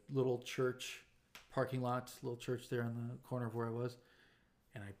there was a little church parking lot, little church there on the corner of where I was.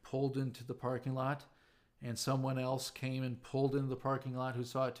 And I pulled into the parking lot, and someone else came and pulled into the parking lot who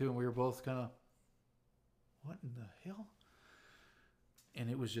saw it too. And we were both kind of, what in the hell? And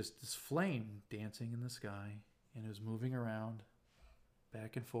it was just this flame dancing in the sky, and it was moving around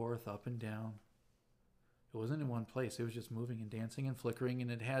back and forth, up and down. It wasn't in one place. It was just moving and dancing and flickering, and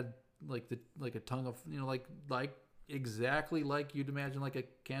it had like a tongue of, like exactly like you'd imagine like a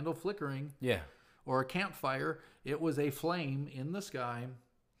candle flickering. Yeah. Or a campfire. It was a flame in the sky,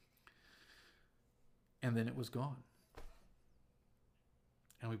 and then it was gone.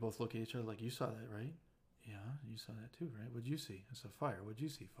 And we both look at each other like, you saw that, right? Yeah, you saw that too, right? What'd you see? I saw fire. What'd you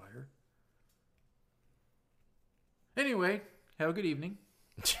see? Fire. Anyway, have a good evening.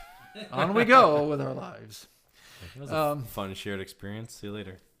 On we go with our lives. It was a fun shared experience. See you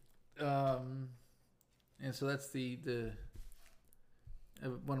later. And so that's the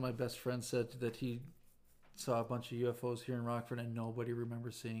one of my best friends said that he saw a bunch of UFOs here in Rockford, and nobody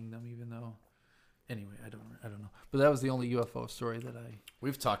remembers seeing them, even though. Anyway, I don't know. But that was the only UFO story that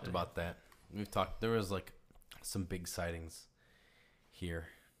We've talked about that. There was like some big sightings here.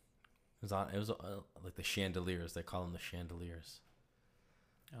 It was like the chandeliers. They call them the chandeliers.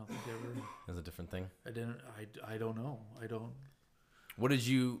 I don't think they were. That's a different thing. I don't know. I don't. What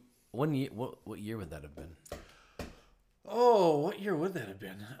year would that have been? Oh, what year would that have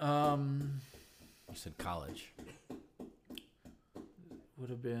been? You said college. Would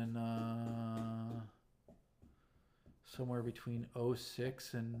have been somewhere between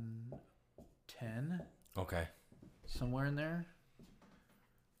 06 and 10. Okay. Somewhere in there.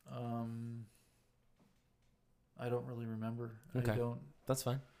 I don't really remember. Okay. I don't. That's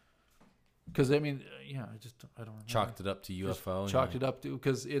fine. Because I mean, I don't remember. Chalked it up to UFO. Chalked it up to,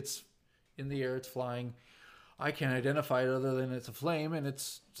 because it's in the air, it's flying. I can't identify it other than it's a flame, and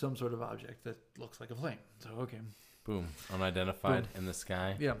it's some sort of object that looks like a flame. So okay. Boom. Unidentified in the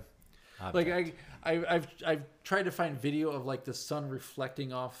sky. Yeah. Object. Like I've tried to find video of like the sun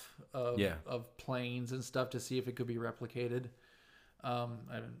reflecting off of planes and stuff to see if it could be replicated. I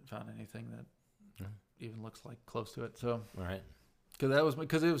haven't found anything that even looks like close to it. So all right.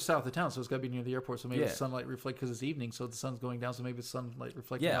 Because it was south of town, so it's got to be near the airport. So maybe the sunlight reflect, because it's evening, so the sun's going down. So maybe the sunlight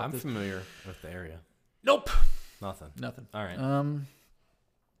reflecting. Yeah, I'm familiar with the area. Nope. Nothing. All right.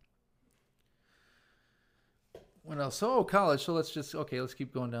 What else? So college. So let's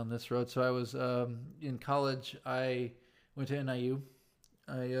keep going down this road. So I was in college. I went to NIU.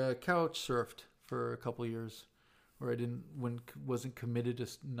 I couch surfed for a couple years, where wasn't committed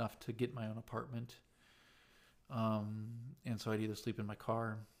enough to get my own apartment. And so I'd either sleep in my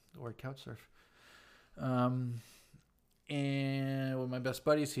car or I'd couch surf. And one of my best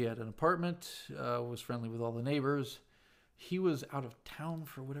buddies, he had an apartment, was friendly with all the neighbors. He was out of town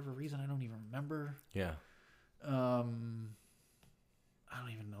for whatever reason. I don't even remember. Yeah. I don't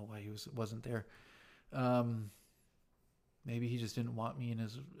even know why he wasn't there. Maybe he just didn't want me in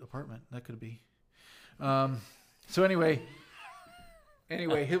his apartment. That could be. So anyway,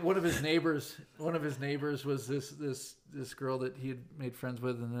 one of his neighbors was this girl that he had made friends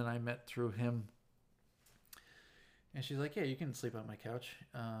with, and then I met through him. And she's like, "Yeah, you can sleep on my couch."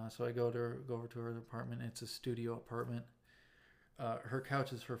 So I go over to her apartment. It's a studio apartment. Her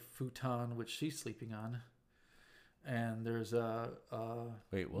couch is her futon, which she's sleeping on, and there's a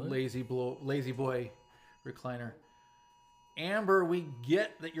lazy boy recliner. Amber, we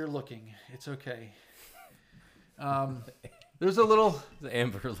get that you're looking. It's okay. There's a little... The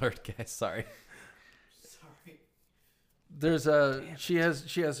Amber Alert guy, sorry. she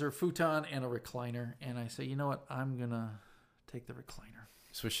has her futon and a recliner, and I say, you know what, I'm gonna take the recliner.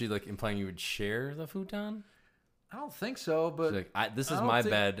 So was she like implying you would share the futon? I don't think so, but She's like, this is I don't my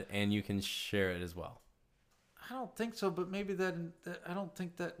think- bed, and you can share it as well. I don't think so. But maybe that I don't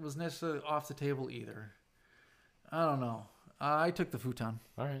think that was necessarily off the table either. I don't know. I took the futon.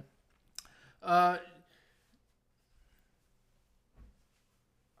 All right. I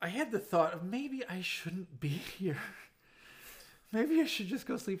had the thought of maybe I shouldn't be here. Maybe I should just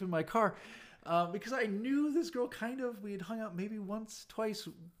go sleep in my car. Because I knew this girl we had hung out maybe once, twice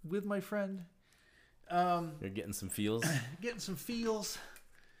with my friend. You're getting some feels. Getting some feels.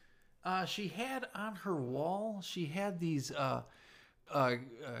 She had on her wall, she had these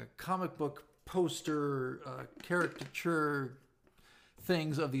comic book poster caricature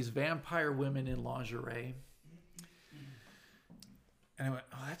things of these vampire women in lingerie. And I went,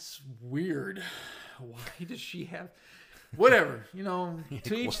 oh, that's weird. Why does she have... Whatever,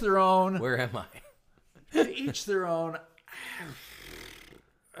 to each their own. Where am I? To each their own.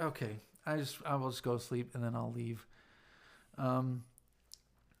 Okay, I will just go to sleep and then I'll leave. I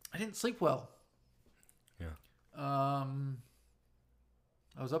didn't sleep well. Yeah. I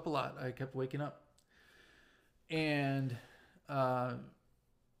was up a lot. I kept waking up, and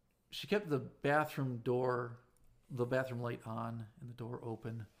she kept the bathroom light on, and the door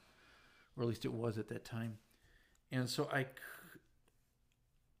open, or at least it was at that time. And so I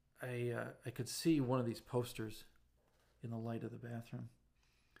could see one of these posters in the light of the bathroom.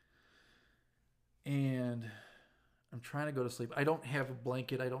 And I'm trying to go to sleep. I don't have a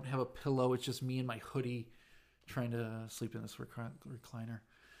blanket. I don't have a pillow. It's just me and my hoodie trying to sleep in this recliner.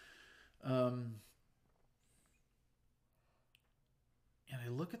 And I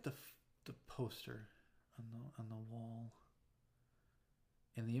look at the poster on the wall,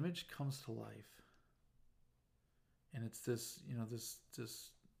 and the image comes to life. And it's this,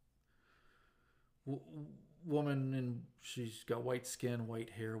 this woman, and she's got white skin, white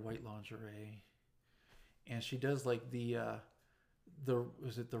hair, white lingerie, and she does like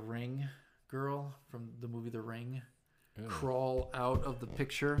was it the Ring girl from the movie The Ring, crawl out of the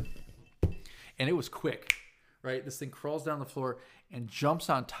picture, and it was quick, right? This thing crawls down the floor and jumps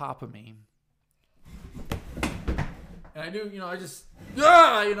on top of me, and I knew, I just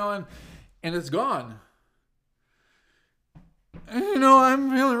and it's gone. I'm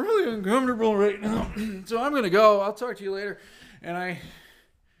feeling really uncomfortable right now. So I'm going to go. I'll talk to you later. And I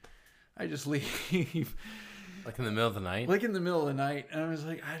just leave. Like in the middle of the night? Like in the middle of the night. And I was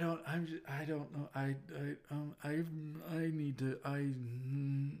like, I don't know.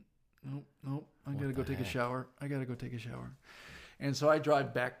 Nope. I got to go take a shower. And so I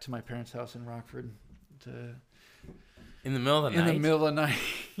drive back to my parents' house in Rockford In the middle of the night? In the middle of the night.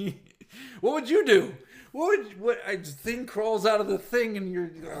 What would you do? Thing crawls out of the thing and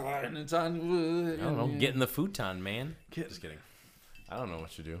and it's on. I don't know. Get in the futon, man. Just kidding. I don't know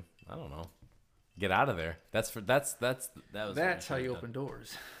what you do. I don't know. Get out of there. That's how you open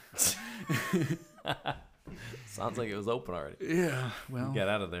doors. Sounds like it was open already. Yeah. Well. Get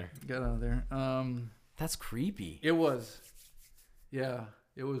out of there. That's creepy. It was. Yeah.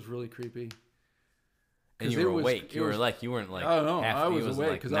 It was really creepy. And you were awake. You weren't like. Oh no, I was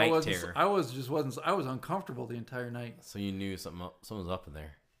awake because I was uncomfortable the entire night. So you knew someone was up in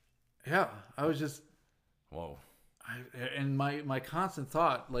there. Yeah, I was just. Whoa. And my constant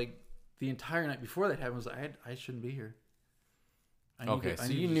thought, like the entire night before that happened, was I shouldn't be here. So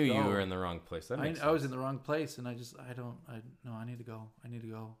you knew you were in the wrong place. That makes sense. I was in the wrong place, and I need to go. I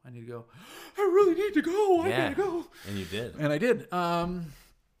really need to go. I gotta go. And you did. And I did.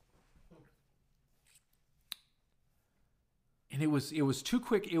 And it was too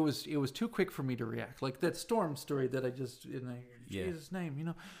quick. It was too quick for me to react. Like that storm story that I just Jesus'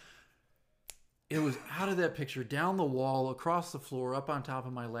 name, It was out of that picture, down the wall, across the floor, up on top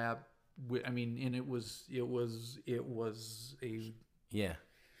of my lap. And it was a It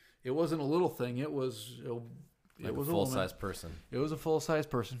wasn't a little thing. It was a full-size person. It was a full-size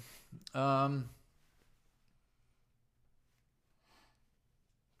person. Dude.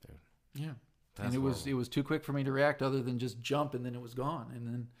 Yeah. That's and it was too quick for me to react, other than just jump, and then it was gone. And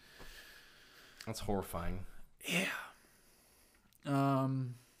then that's horrifying. Yeah.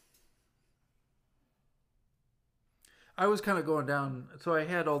 I was kind of going down. So I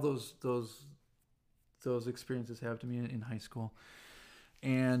had all those experiences happen to me in high school,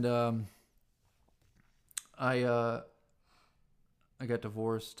 and I got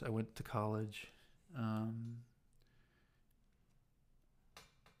divorced. I went to college.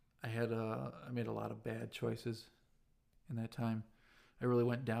 I made a lot of bad choices in that time. I really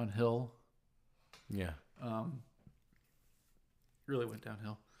went downhill. Yeah. really went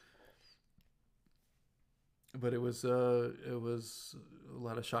downhill. But it was a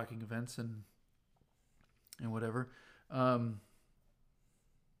lot of shocking events and whatever.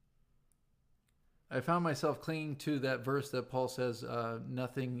 I found myself clinging to that verse that Paul says,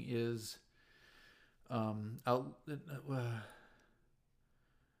 nothing is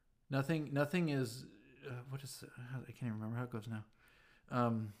nothing is what is I can't even remember how it goes now.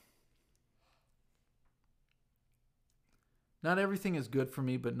 Not everything is good for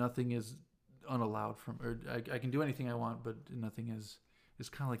me, but nothing is unallowed from, or I can do anything I want, but nothing is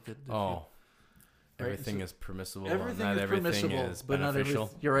kind of like the right? Everything is permissible. Not everything is but beneficial.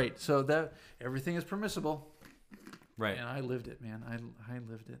 not you're right. So that everything is permissible. Right. And I lived it, man. I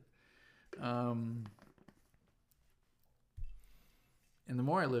lived it. And the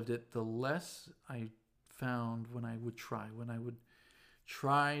more I lived it, the less I found when I would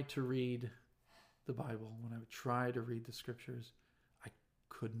try to read the Bible, when I would try to read the scriptures, I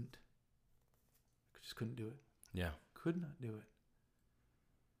just couldn't do it. Yeah. Could not do it.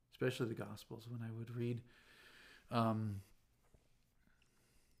 Especially the Gospels. When I would read,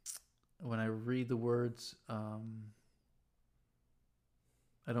 the words, I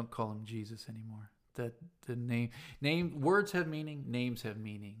don't call him Jesus anymore. That the name words have meaning, names have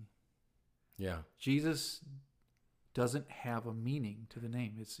meaning. Yeah. Jesus doesn't have a meaning to the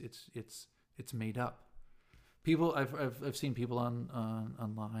name. It's made up. People, I've seen people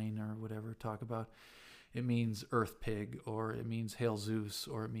online or whatever talk about it means earth pig, or it means hail Zeus,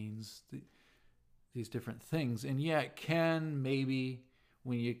 or it means these different things. And yeah, it can maybe,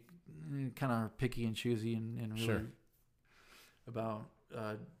 when you kind of are picky and choosy and really Sure. about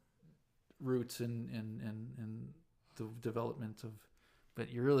roots and the development of, but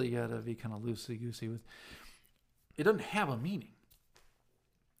you really got to be kind of loosey-goosey with, it doesn't have a meaning.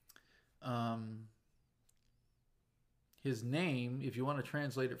 His name, if you want to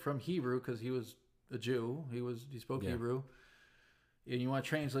translate it from Hebrew, because he was a Jew, he spoke Hebrew, and you want to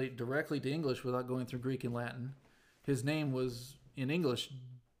translate directly to English without going through Greek and Latin, his name was in English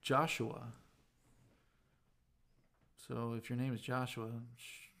Joshua. So if your name is Joshua,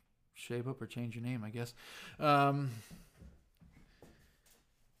 shape up or change your name, I guess.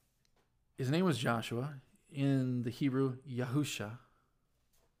 His name was Joshua. In the Hebrew, Yahusha,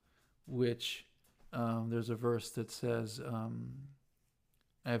 which there's a verse that says,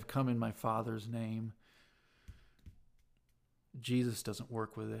 I have come in my Father's name. Jesus doesn't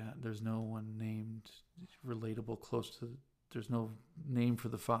work with that. There's no one named relatable close to, there's no name for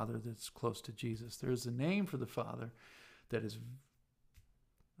the Father that's close to Jesus. There's a name for the Father that is,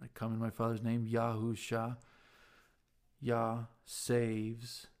 I come in my Father's name, Yahusha. Yah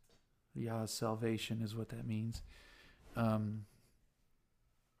saves. Yah salvation is what that means.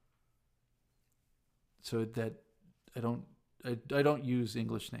 So that I don't use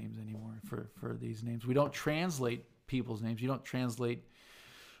English names anymore for these names. We don't translate people's names. You don't translate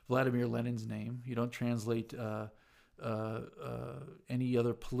Vladimir Lenin's name. You don't translate any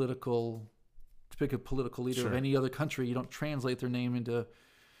other political, to pick a political leader of any other country. You don't translate their name into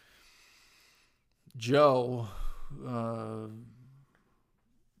Joe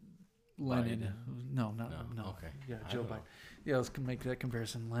Lenin. No. Okay. Yeah, Joe Biden. Yeah, let's make that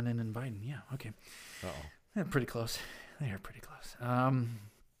comparison. Lenin and Biden. Yeah, okay. Uh-oh. They're pretty close. They are pretty close.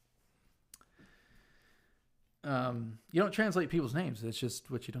 You don't translate people's names. It's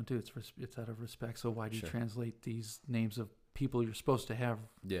just what you don't do. It's out of respect. So why do you translate these names of people you're supposed to have?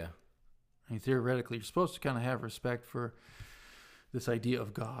 Yeah. I mean, theoretically, you're supposed to kind of have respect for this idea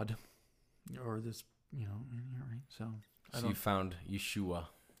of God, or this, right? So you found Yeshua.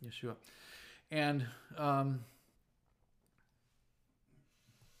 And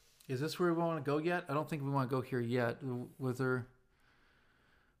is this where we want to go yet? I don't think we want to go here yet. What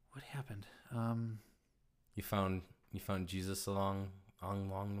happened? You found Jesus along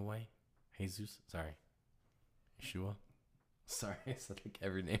the way? Jesus? Sorry. Yeshua? Sorry, I said like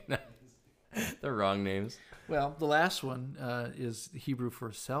every name now. They're wrong names. Well, the last one is Hebrew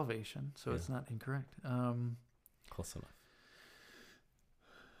for salvation, so it's not incorrect. Close enough.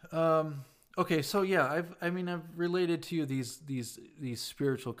 Okay, so yeah, I've related to you these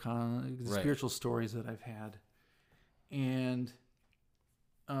spiritual spiritual stories that I've had, and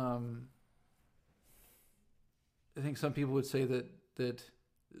I think some people would say that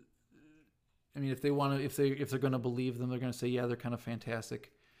I mean, if they're going to believe them, they're going to say, yeah, they're kind of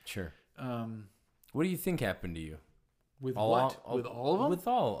fantastic. Sure. What do you think happened to you? With what? With all of them? With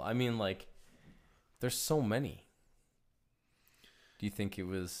all. I mean, like, there's so many. Do you think it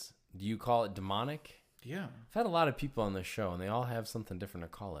was? Do you call it demonic? Yeah. I've had a lot of people on this show, and they all have something different to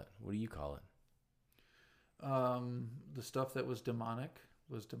call it. What do you call it? The stuff that was demonic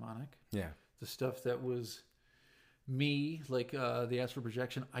was demonic. Yeah. The stuff that was me, like the astral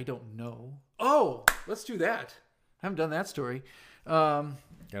projection, I don't know. Oh, let's do that. I haven't done that story. Got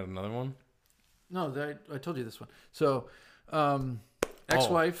another one? No, I told you this one. So,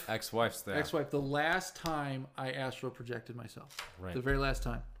 ex-wife. Ex-wife's there. Ex-wife. The last time I astral projected myself. Right. The very last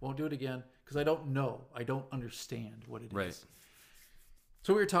time. Won't do it again because I don't know. I don't understand what it is. Right.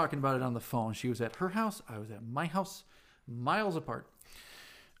 So we were talking about it on the phone. She was at her house. I was at my house, miles apart.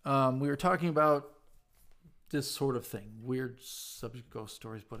 We were talking about this sort of thing, weird subject, ghost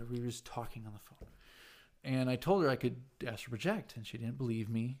stories, but we were just talking on the phone. And I told her I could astral project, and she didn't believe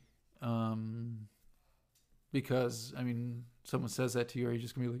me. Because, I mean, someone says that to you, are you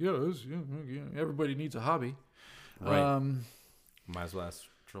just going to be like, yeah, everybody needs a hobby. Right. Might as well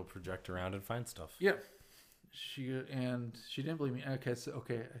astral project around and find stuff. Yeah. She didn't believe me. Okay, I said,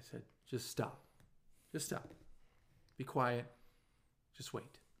 just stop. Just stop. Be quiet. Just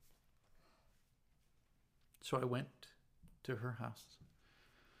wait. So I went to her house.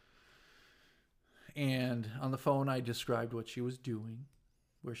 And on the phone, I described what she was doing,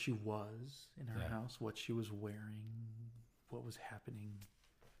 where she was in her house, what she was wearing, what was happening,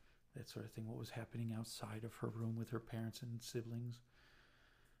 that sort of thing, what was happening outside of her room with her parents and siblings,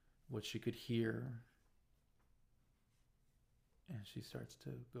 what she could hear. And she starts to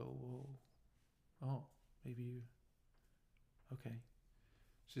go, whoa, oh, maybe you, okay.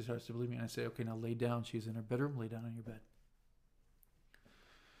 She starts to believe me, and I say, okay, now lay down. She's in her bedroom, lay down on your bed.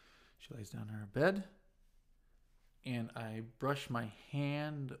 She lays down on her bed, and I brush my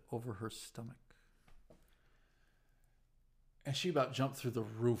hand over her stomach. And she about jumped through the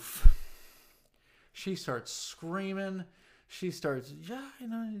roof. She starts screaming. She starts,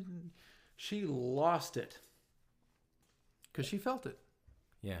 she lost it. Because she felt it.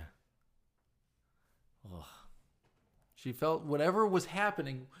 Yeah. Ugh. She felt whatever was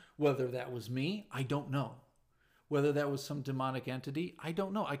happening, whether that was me, I don't know. Whether that was some demonic entity, I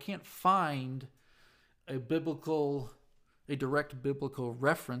don't know. I can't find a direct biblical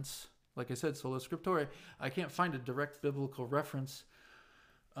reference. Like I said, Sola Scriptura, I can't find a direct biblical reference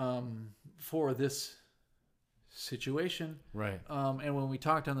for this situation. Right. And when we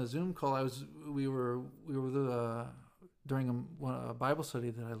talked on the Zoom call, we were during a Bible study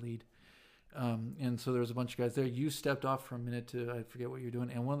that I lead. And so there was a bunch of guys there. You stepped off for a minute to, I forget what you're doing.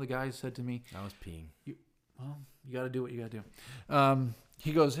 And one of the guys said to me, I was peeing. You got to do what you got to do.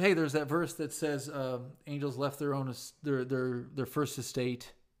 He goes, hey, there's that verse that says angels left their own, their first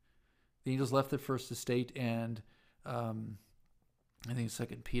estate. The angels left their first estate. And I think it's 2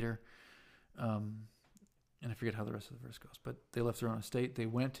 Peter. And I forget how the rest of the verse goes, but they left their own estate. They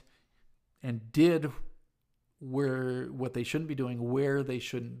went and did what they shouldn't be doing, where they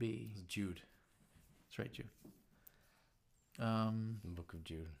shouldn't be. It's Jude. That's right, Jude. The book of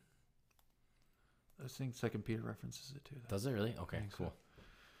Jude. I think 2 Peter references it too. Though. Does it really? Okay, cool. So.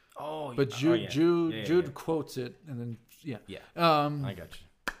 Oh, but Jude quotes it, and then yeah. I got you.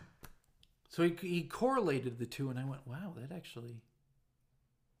 So he correlated the two, and I went, wow, that actually,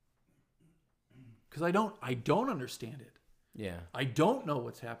 because I don't understand it. Yeah. I don't know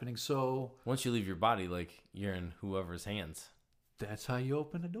what's happening. So once you leave your body, like you're in whoever's hands. That's how you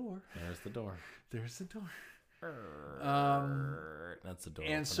open a door. There's the door. There's the door. That's the door.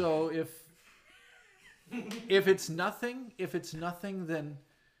 And so if it's nothing, then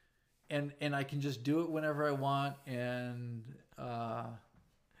and I can just do it whenever I want, and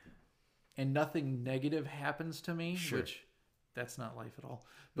nothing negative happens to me, sure. Which that's not life at all.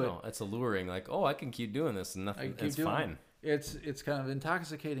 But no, it's alluring. Like, oh, I can keep doing this, and nothing. It's fine. It's kind of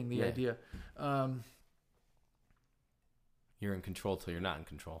intoxicating, the idea. You're in control till you're not in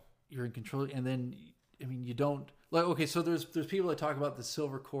control. You're in control, and then I mean you don't like. Okay, so there's people that talk about the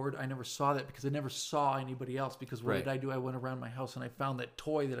silver cord. I never saw that because I never saw anybody else. Because what did I do? I went around my house and I found that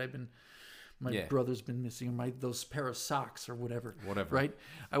toy that my brother's been missing, or those pair of socks or whatever. Whatever. Right?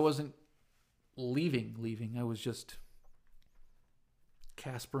 I wasn't leaving. I was just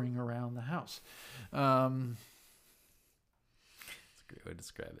caspering around the house. Great way to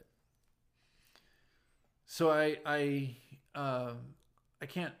describe it. So I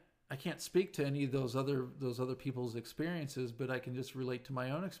can't speak to any of those other people's experiences, but I can just relate to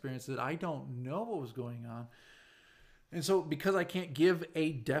my own experience that I don't know what was going on. And so because I can't give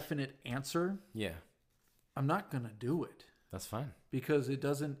a definite answer, I'm not going to do it. That's fine. Because it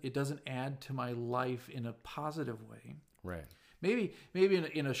doesn't add to my life in a positive way. Right. Maybe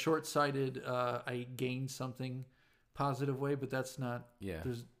in a short-sighted I gain something positive way, but that's not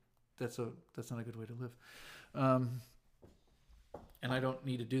that's not a good way to live. And I don't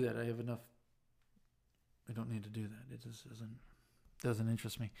need to do that. I have I don't need to do that. It just doesn't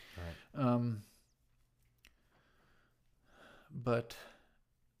interest me. Right. But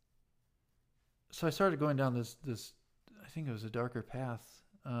so I started going down this I think it was a darker path,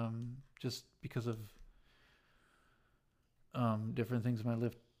 just because of different things in my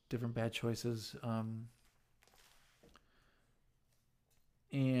life, different bad choices,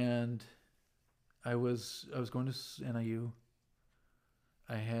 and I was going to NIU.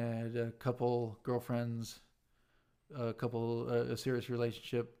 I had a couple girlfriends, a serious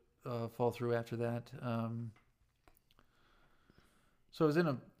relationship fall through after that. So I was in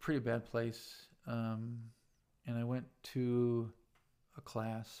a pretty bad place, and I went to a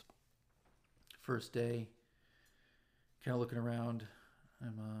class. First day, kind of looking around.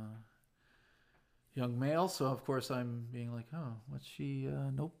 I'm a young male, so of course I'm being like, "Oh, what's she?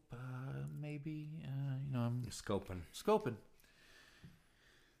 Nope, maybe." I'm scoping.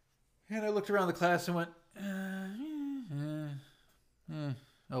 And I looked around the class and went,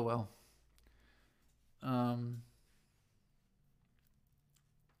 "Oh well."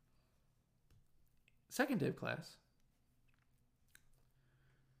 Second day of class.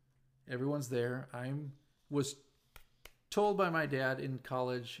 Everyone's there. I was told by my dad in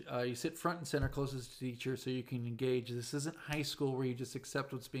college, you sit front and center closest to the teacher so you can engage. This isn't high school where you just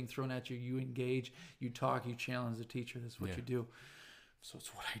accept what's being thrown at you. You engage, you talk, you challenge the teacher. That's what you do. So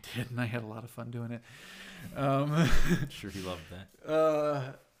it's what I did, and I had a lot of fun doing it. Sure he loved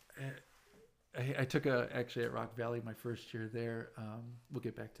that. I took actually at Rock Valley my first year there. We'll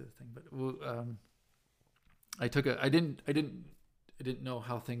get back to the thing, but I didn't know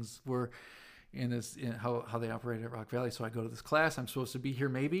how things were in how they operate at Rock Valley. So I go to this class. I'm supposed to be here,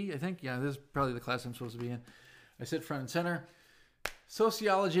 maybe, I think. Yeah, this is probably the class I'm supposed to be in. I sit front and center.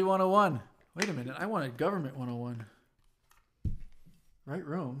 Sociology 101. Wait a minute. I wanted government 101. Right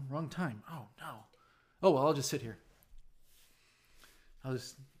room, wrong time. Oh, no. Oh, well, I'll just sit here. I'll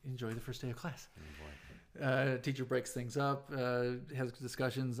just enjoy the first day of class. Teacher breaks things up, has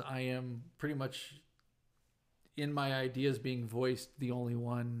discussions. I am pretty much, in my ideas being voiced, the only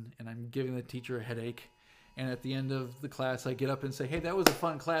one, and I'm giving the teacher a headache. And at the end of the class, I get up and say, "Hey, that was a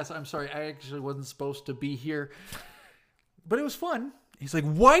fun class. I'm sorry, I actually wasn't supposed to be here, but it was fun." He's like,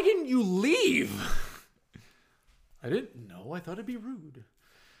 "Why didn't you leave?" I didn't know. I thought it'd be rude.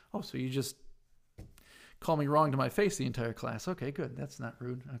 Oh, so you just call me wrong to my face the entire class. Okay, good. That's not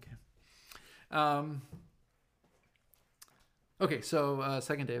rude. Okay. Okay, so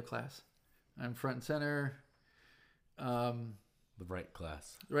second day of class. I'm front and center. The right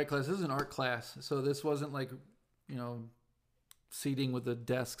class. The right class. This is an art class. So this wasn't like, seating with the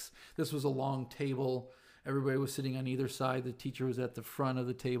desks. This was a long table. Everybody was sitting on either side. The teacher was at the front of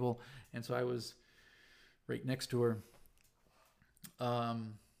the table. And so I was right next to her.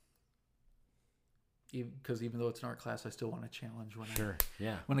 Because even though it's an art class, I still want to challenge when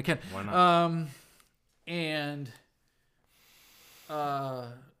I can. Why not? And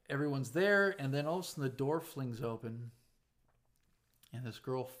everyone's there, and then all of a sudden the door flings open, and this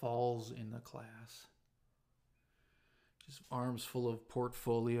girl falls in the class. Just arms full of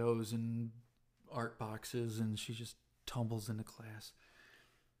portfolios and art boxes, and she just tumbles into class.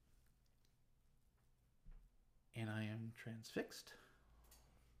 And I am transfixed.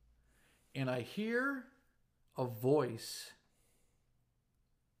 And I hear a voice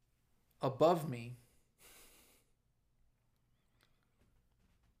above me,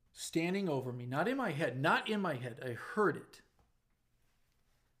 standing over me, not in my head. I heard it.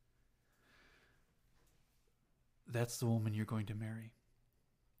 "That's the woman you're going to marry."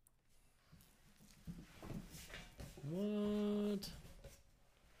 What?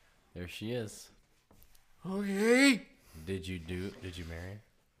 There she is. Okay. Did you marry her?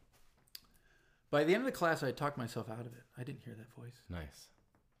 By the end of the class, I talked myself out of it. I didn't hear that voice. Nice.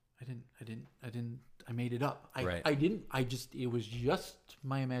 I made it up. Right. It was just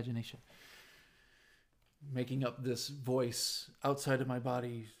my imagination. Making up this voice outside of my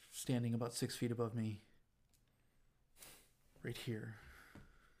body, standing about 6 feet above me. Right here.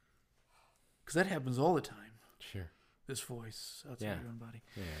 Because that happens all the time. Sure. This voice outside of your own body.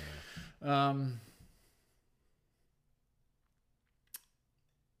 Yeah.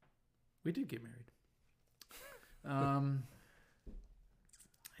 We did get married.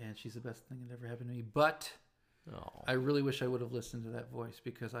 And she's the best thing that ever happened to me. But I really wish I would have listened to that voice,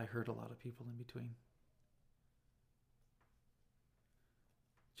 because I heard a lot of people in between.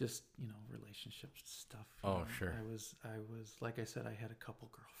 Just, relationship stuff. Sure. I was, like I said, I had a couple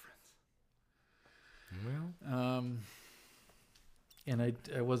girlfriends. Well. And I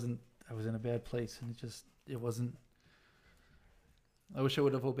was in a bad place, and it wasn't, I wish I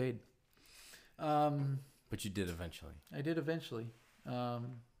would have obeyed. But you did eventually. I did eventually. I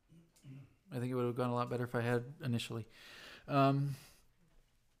think it would have gone a lot better if I had initially. And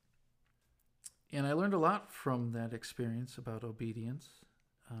I learned a lot from that experience about obedience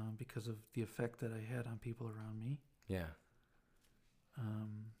because of the effect that I had on people around me. Yeah.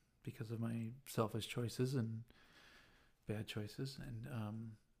 Because of my selfish choices and bad choices. And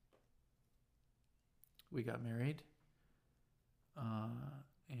we got married.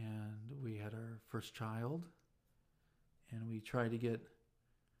 And we had our first child. And we tried to get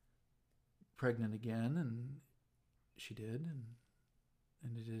pregnant again, and she did,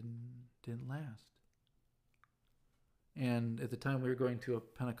 and it didn't last. And at the time, we were going to a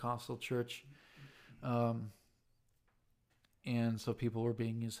Pentecostal church, and so people were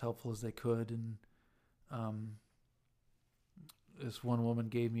being as helpful as they could. And this one woman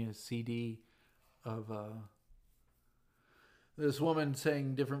gave me a CD of this woman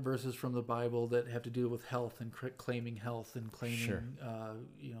saying different verses from the Bible that have to do with health and claiming health and claiming, Sure.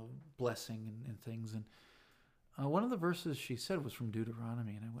 Blessing and things. And one of the verses she said was from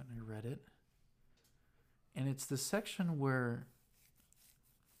Deuteronomy, and I went and I read it. And it's the section where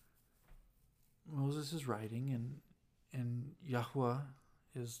Moses is writing, and Yahweh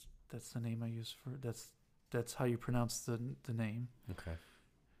that's the name I use for that's how you pronounce the name. Okay.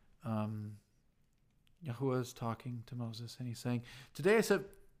 Yahuwah is talking to Moses, and he's saying, "Today I set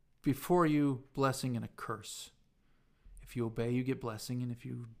before you blessing and a curse. If you obey, you get blessing, and if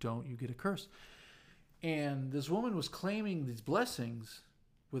you don't, you get a curse." And this woman was claiming these blessings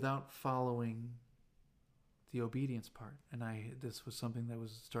without following the obedience part. And this was something that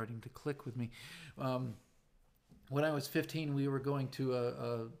was starting to click with me. When I was 15, we were going to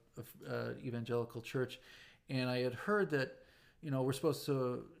a evangelical church, and I had heard that we're supposed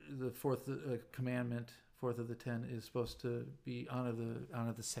to, the fourth commandment, fourth of the 10, is supposed to be honor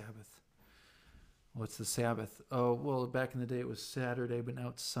the Sabbath. What's the Sabbath? Oh, well, back in the day it was Saturday, but now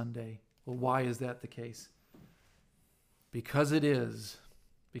it's Sunday. Well, why is that the case? Because it is.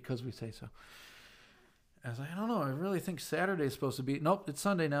 Because we say so. I was like, I don't know. I really think Saturday is supposed to be. Nope, it's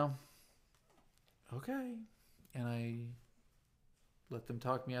Sunday now. Okay. And I let them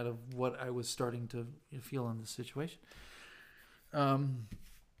talk me out of what I was starting to feel in this situation. And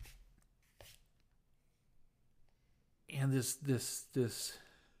this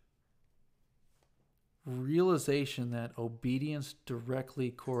realization that obedience directly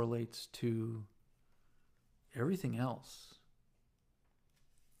correlates to everything else,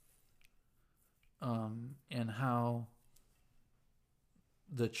 and how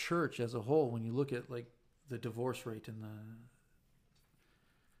the church as a whole, when you look at like the divorce rate and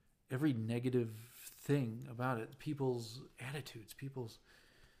every negative thing about it, people's attitudes, people's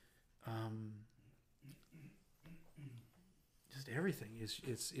just everything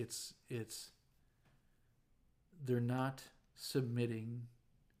it's they're not submitting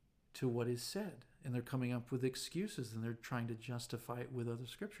to what is said, and they're coming up with excuses, and they're trying to justify it with other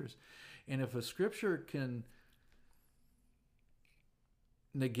scriptures. And if a scripture can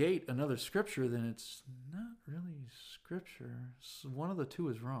negate another scripture, then it's not really scripture. So one of the two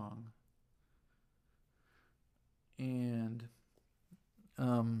is wrong. And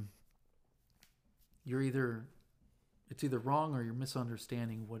it's either wrong or you're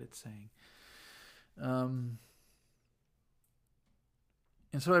misunderstanding what it's saying.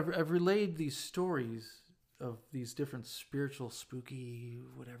 And so I've relayed these stories of these different spiritual, spooky,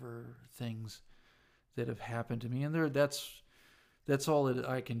 whatever things that have happened to me, and that's all that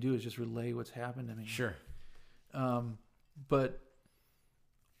I can do is just relay what's happened to me. Sure. But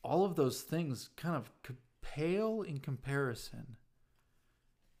all of those things kind of pale in comparison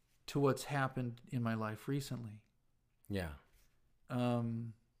to what's happened in my life recently. Yeah.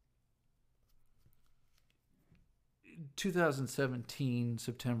 2017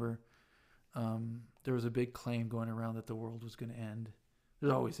 September, there was a big claim going around that the world was going to end.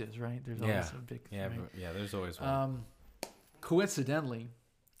 There always is, right? There's always a big yeah, right? yeah. There's always one. Coincidentally,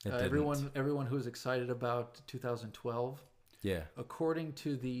 It everyone who was excited about 2012, Yeah. according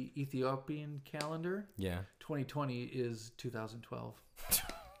to the Ethiopian calendar, Yeah. 2020 is 2012.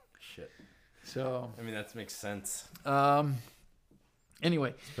 Shit. So, I mean, that makes sense.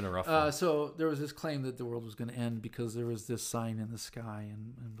 anyway, It's been a rough one. so there was this claim that the world was going to end because there was this sign in the sky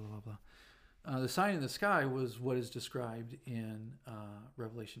and blah, blah, blah. The sign in the sky was what is described in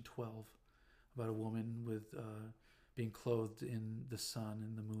Revelation 12 about a woman with being clothed in the sun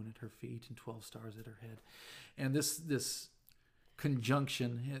and the moon at her feet and 12 stars at her head. And this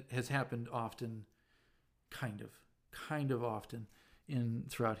conjunction has happened often, kind of often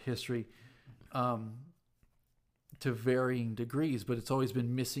throughout history. to varying degrees, but it's always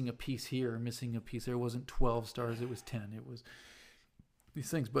been missing a piece here, missing a piece there. It wasn't 12 stars, it was 10. It was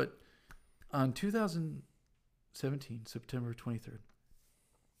these things. But on 2017, September 23rd,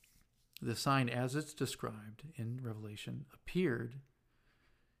 the sign as it's described in Revelation appeared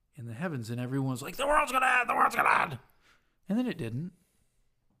in the heavens, and everyone was like, the world's gonna end, the world's gonna end. And then it didn't.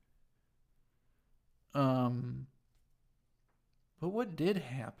 But what did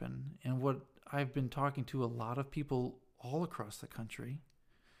happen, and what I've been talking to a lot of people all across the country,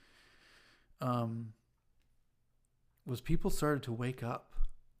 was people started to wake up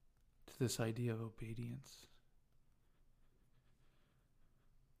to this idea of obedience.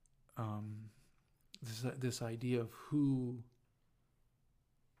 This idea of who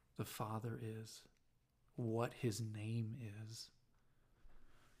the Father is, what his name is.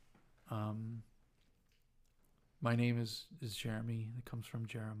 My name is Jeremy. It comes from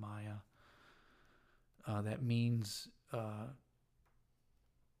Jeremiah. That means to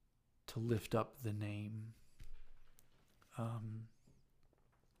lift up the name.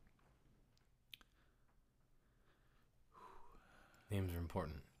 Names are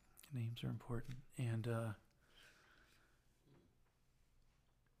important. Names are important. And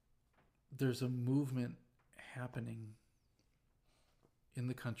there's a movement happening in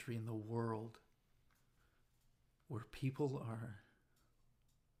the country, in the world, where people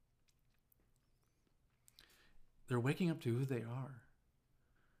they're waking up to who they are.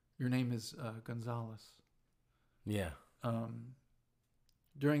 Your name is Gonzalez. Yeah.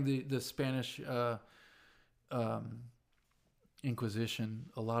 During the Spanish Inquisition,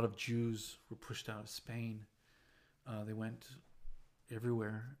 a lot of Jews were pushed out of Spain. They went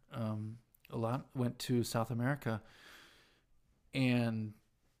everywhere. A lot went to South America. And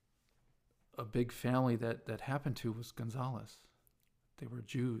a big family that happened to was Gonzalez. They were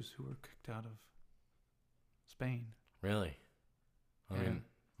Jews who were kicked out of Spain. Really? I mean,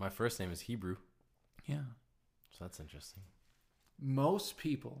 my first name is Hebrew. Yeah. So that's interesting. Most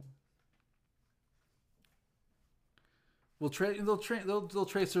people will they'll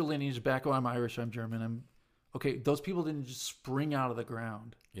trace their lineage back. Oh, I'm Irish, I'm German, okay. Those people didn't just spring out of the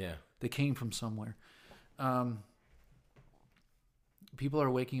ground. Yeah. They came from somewhere. People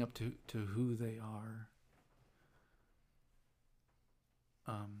are waking up to who they are,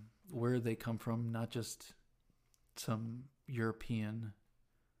 where they come from, not just some European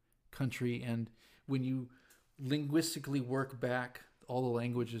country. And when you linguistically work back all the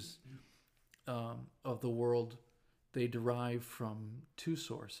languages of the world, they derive from two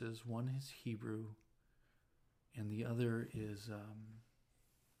sources. One is Hebrew, and the other is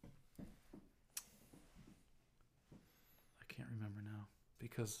I can't remember now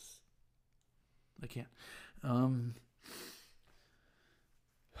because I can't.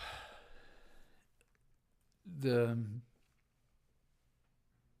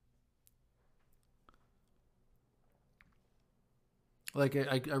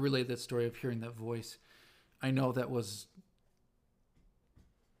 I relayed that story of hearing that voice. I know that was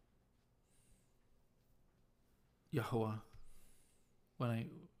Yahweh.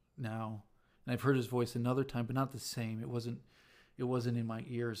 And I've heard his voice another time, but not the same. It wasn't in my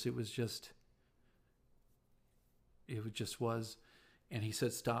ears. It just was. And he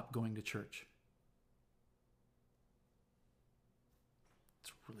said, stop going to church. It's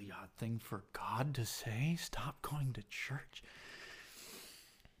a really odd thing for God to say, stop going to church.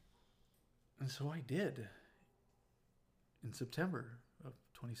 And so I did in September of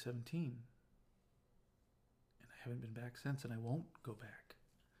 2017. And I haven't been back since, and I won't go back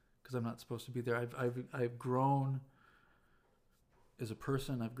because I'm not supposed to be there. I've grown as a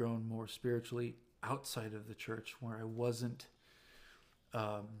person. I've grown more spiritually outside of the church, where I wasn't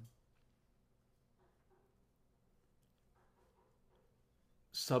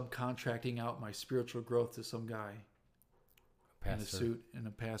subcontracting out my spiritual growth to some guy in a suit and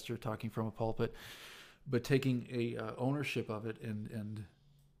a pastor talking from a pulpit, but taking a ownership of it and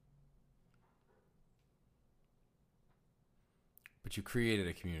But you created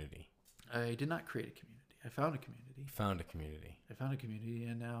a community. I did not create a community. I found a community. I found a community,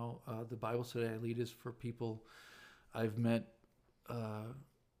 and now the Bible study I lead is for people. I've met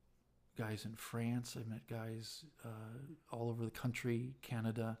guys in France. I've met guys all over the country,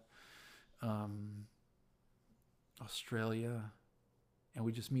 Canada, Australia, and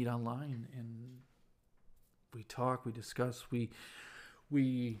we just meet online and we talk, we discuss, we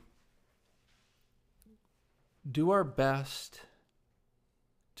do our best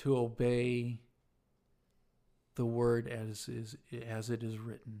to obey the word as it is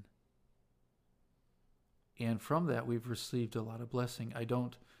written. And from that, we've received a lot of blessing.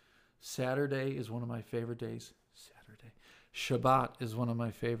 Saturday is one of my favorite days. Shabbat is one of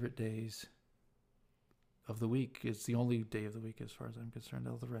my favorite days of the week. It's the only day of the week as far as I'm concerned.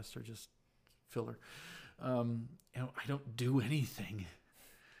 All the rest are just filler. And I don't do anything.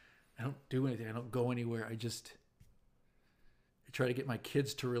 I don't go anywhere. I try to get my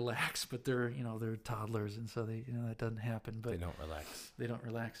kids to relax, but they're toddlers, and so that doesn't happen. But They don't relax. They don't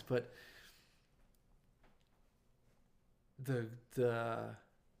relax. But the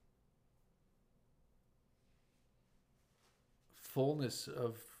fullness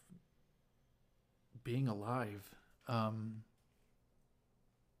of being alive,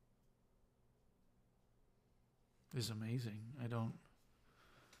 is amazing. I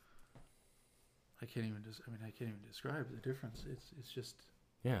can't even describe the difference. It's just,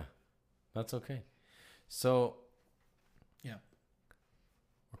 Yeah, that's okay. So, yeah,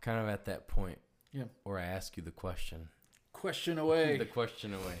 we're kind of at that point. Yeah. Where I ask you the question. Question away. The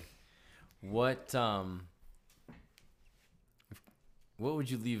question away. What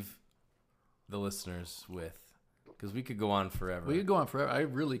would you leave the listeners with? Because we could go on forever. We could go on forever. I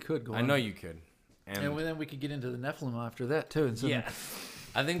really could go on. I know you could. And then we could get into the Nephilim after that, too. And so yeah.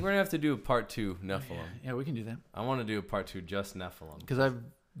 I think we're going to have to do a part 2 Nephilim. Yeah, we can do that. I want to do a part 2 just Nephilim. Because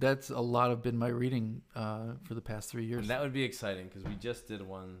that's a lot of been my reading for the past 3 years. And that would be exciting because we just did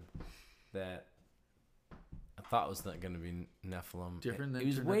one that I thought was not going to be Nephilim. Different than it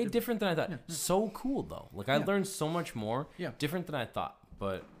was turned way out different than I thought. Yeah. So cool, though. Like, I learned so much more. Yeah. Different than I thought.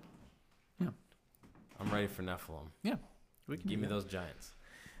 But yeah, I'm ready for Nephilim. Yeah. We can give me those giants.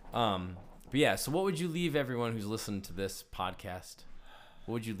 But yeah, so what would you leave everyone who's listening to this podcast?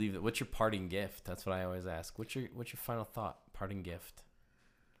 What would you leave? What's your parting gift? That's what I always ask. What's your final thought? Parting gift.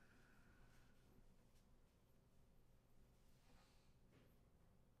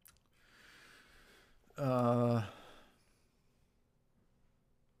 Don't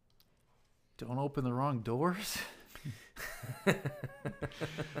open the wrong doors.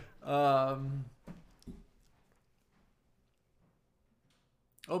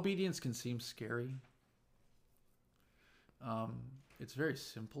 Obedience can seem scary. It's very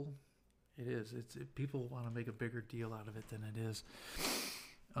simple. It is. People want to make a bigger deal out of it than it is.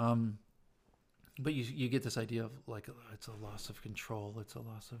 But you get this idea of like it's a loss of control. It's a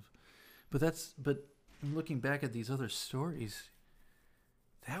loss of, but looking back at these other stories,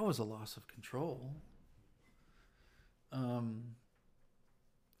 that was a loss of control. I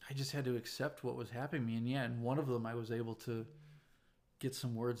just had to accept what was happening to me, and in one of them I was able to get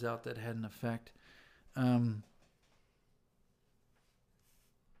some words out that had an effect.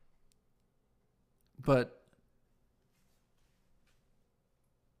 But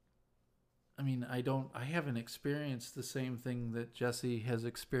I mean, I haven't experienced the same thing that Jesse has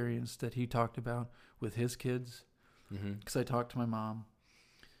experienced that he talked about with his kids. Because I talked to my mom.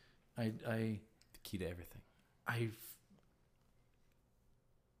 The key to everything. I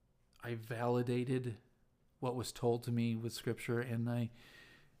validated what was told to me with Scripture, and I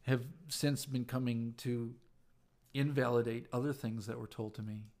have since been coming to invalidate other things that were told to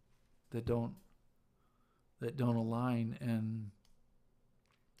me that don't align. And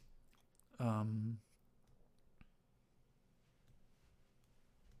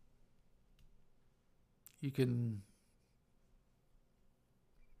you can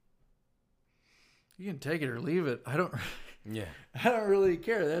take it or leave it. I don't really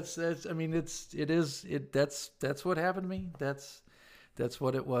care. That's what happened to me. That's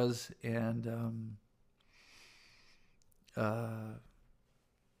what it was. And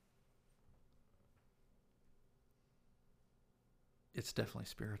it's definitely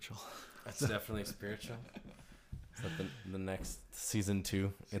spiritual. That's definitely spiritual. Is that the next season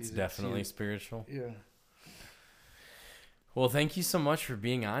 2? It's definitely spiritual. Yeah. Well, thank you so much for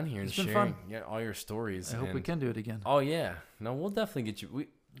being on here and It's been sharing fun. all your stories. I hope we can do it again. Oh yeah, no, we'll definitely get you.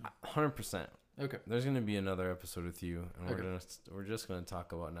 100%. Okay. There's gonna be another episode with you, and Okay. we're just gonna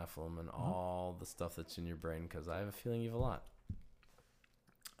talk about Nephilim and all the stuff that's in your brain because I have a feeling you have a lot.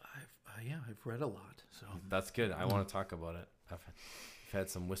 I've read a lot, so That's good. I want to talk about it. I've had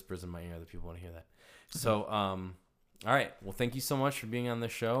some whispers in my ear that people want to hear that. So, all right. Well, thank you so much for being on the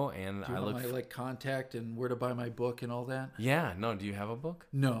show, and do you want my contact and where to buy my book and all that? Yeah. No. Do you have a book?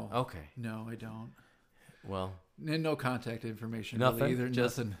 No. Okay. No, I don't. Well. And no contact information. Nothing. Really either.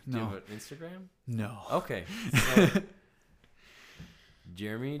 Just Nothing. do you No. have an Instagram? No. Okay. So,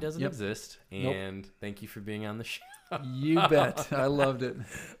 Jeremy doesn't Yep. exist, Nope. and thank you for being on the show. You bet. I loved it.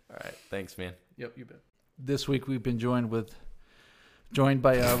 All right. Thanks, man. Yep, you bet. This week we've been joined by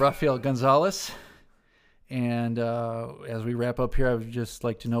Rafael Gonzalez. And as we wrap up here, I would just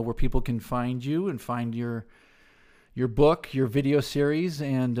like to know where people can find you and find your book, your video series,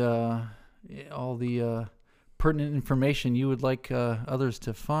 and all the pertinent information you would like others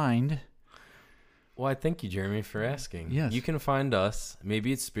to find. Well, I thank you, Jeremy, for asking. Yes. You can find us,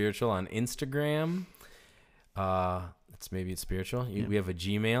 Maybe It's Spiritual, on Instagram. It's Maybe It's Spiritual. We have a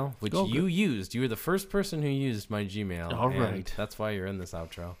Gmail, which you used. You were the first person who used my Gmail. All and right. That's why you're in this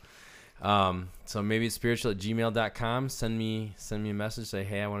outro. So maybe it's spiritual at gmail.com. Send me a message. Say,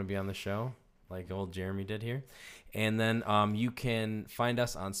 hey, I want to be on the show, like old Jeremy did here. And then you can find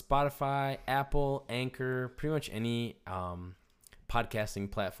us on Spotify, Apple, Anchor, pretty much any podcasting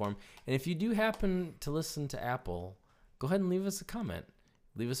platform. And if you do happen to listen to Apple, go ahead and leave us a comment.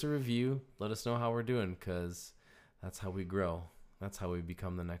 Leave us a review. Let us know how we're doing, because that's how we grow. That's how we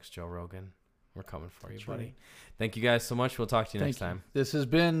become the next Joe Rogan. We're coming for you, buddy. Right. Thank you guys so much. We'll talk to you next time. This has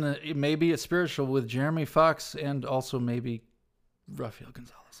been Maybe It's Spiritual with Jeremy Fox and also maybe Rafael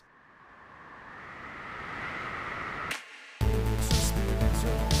Gonzalez.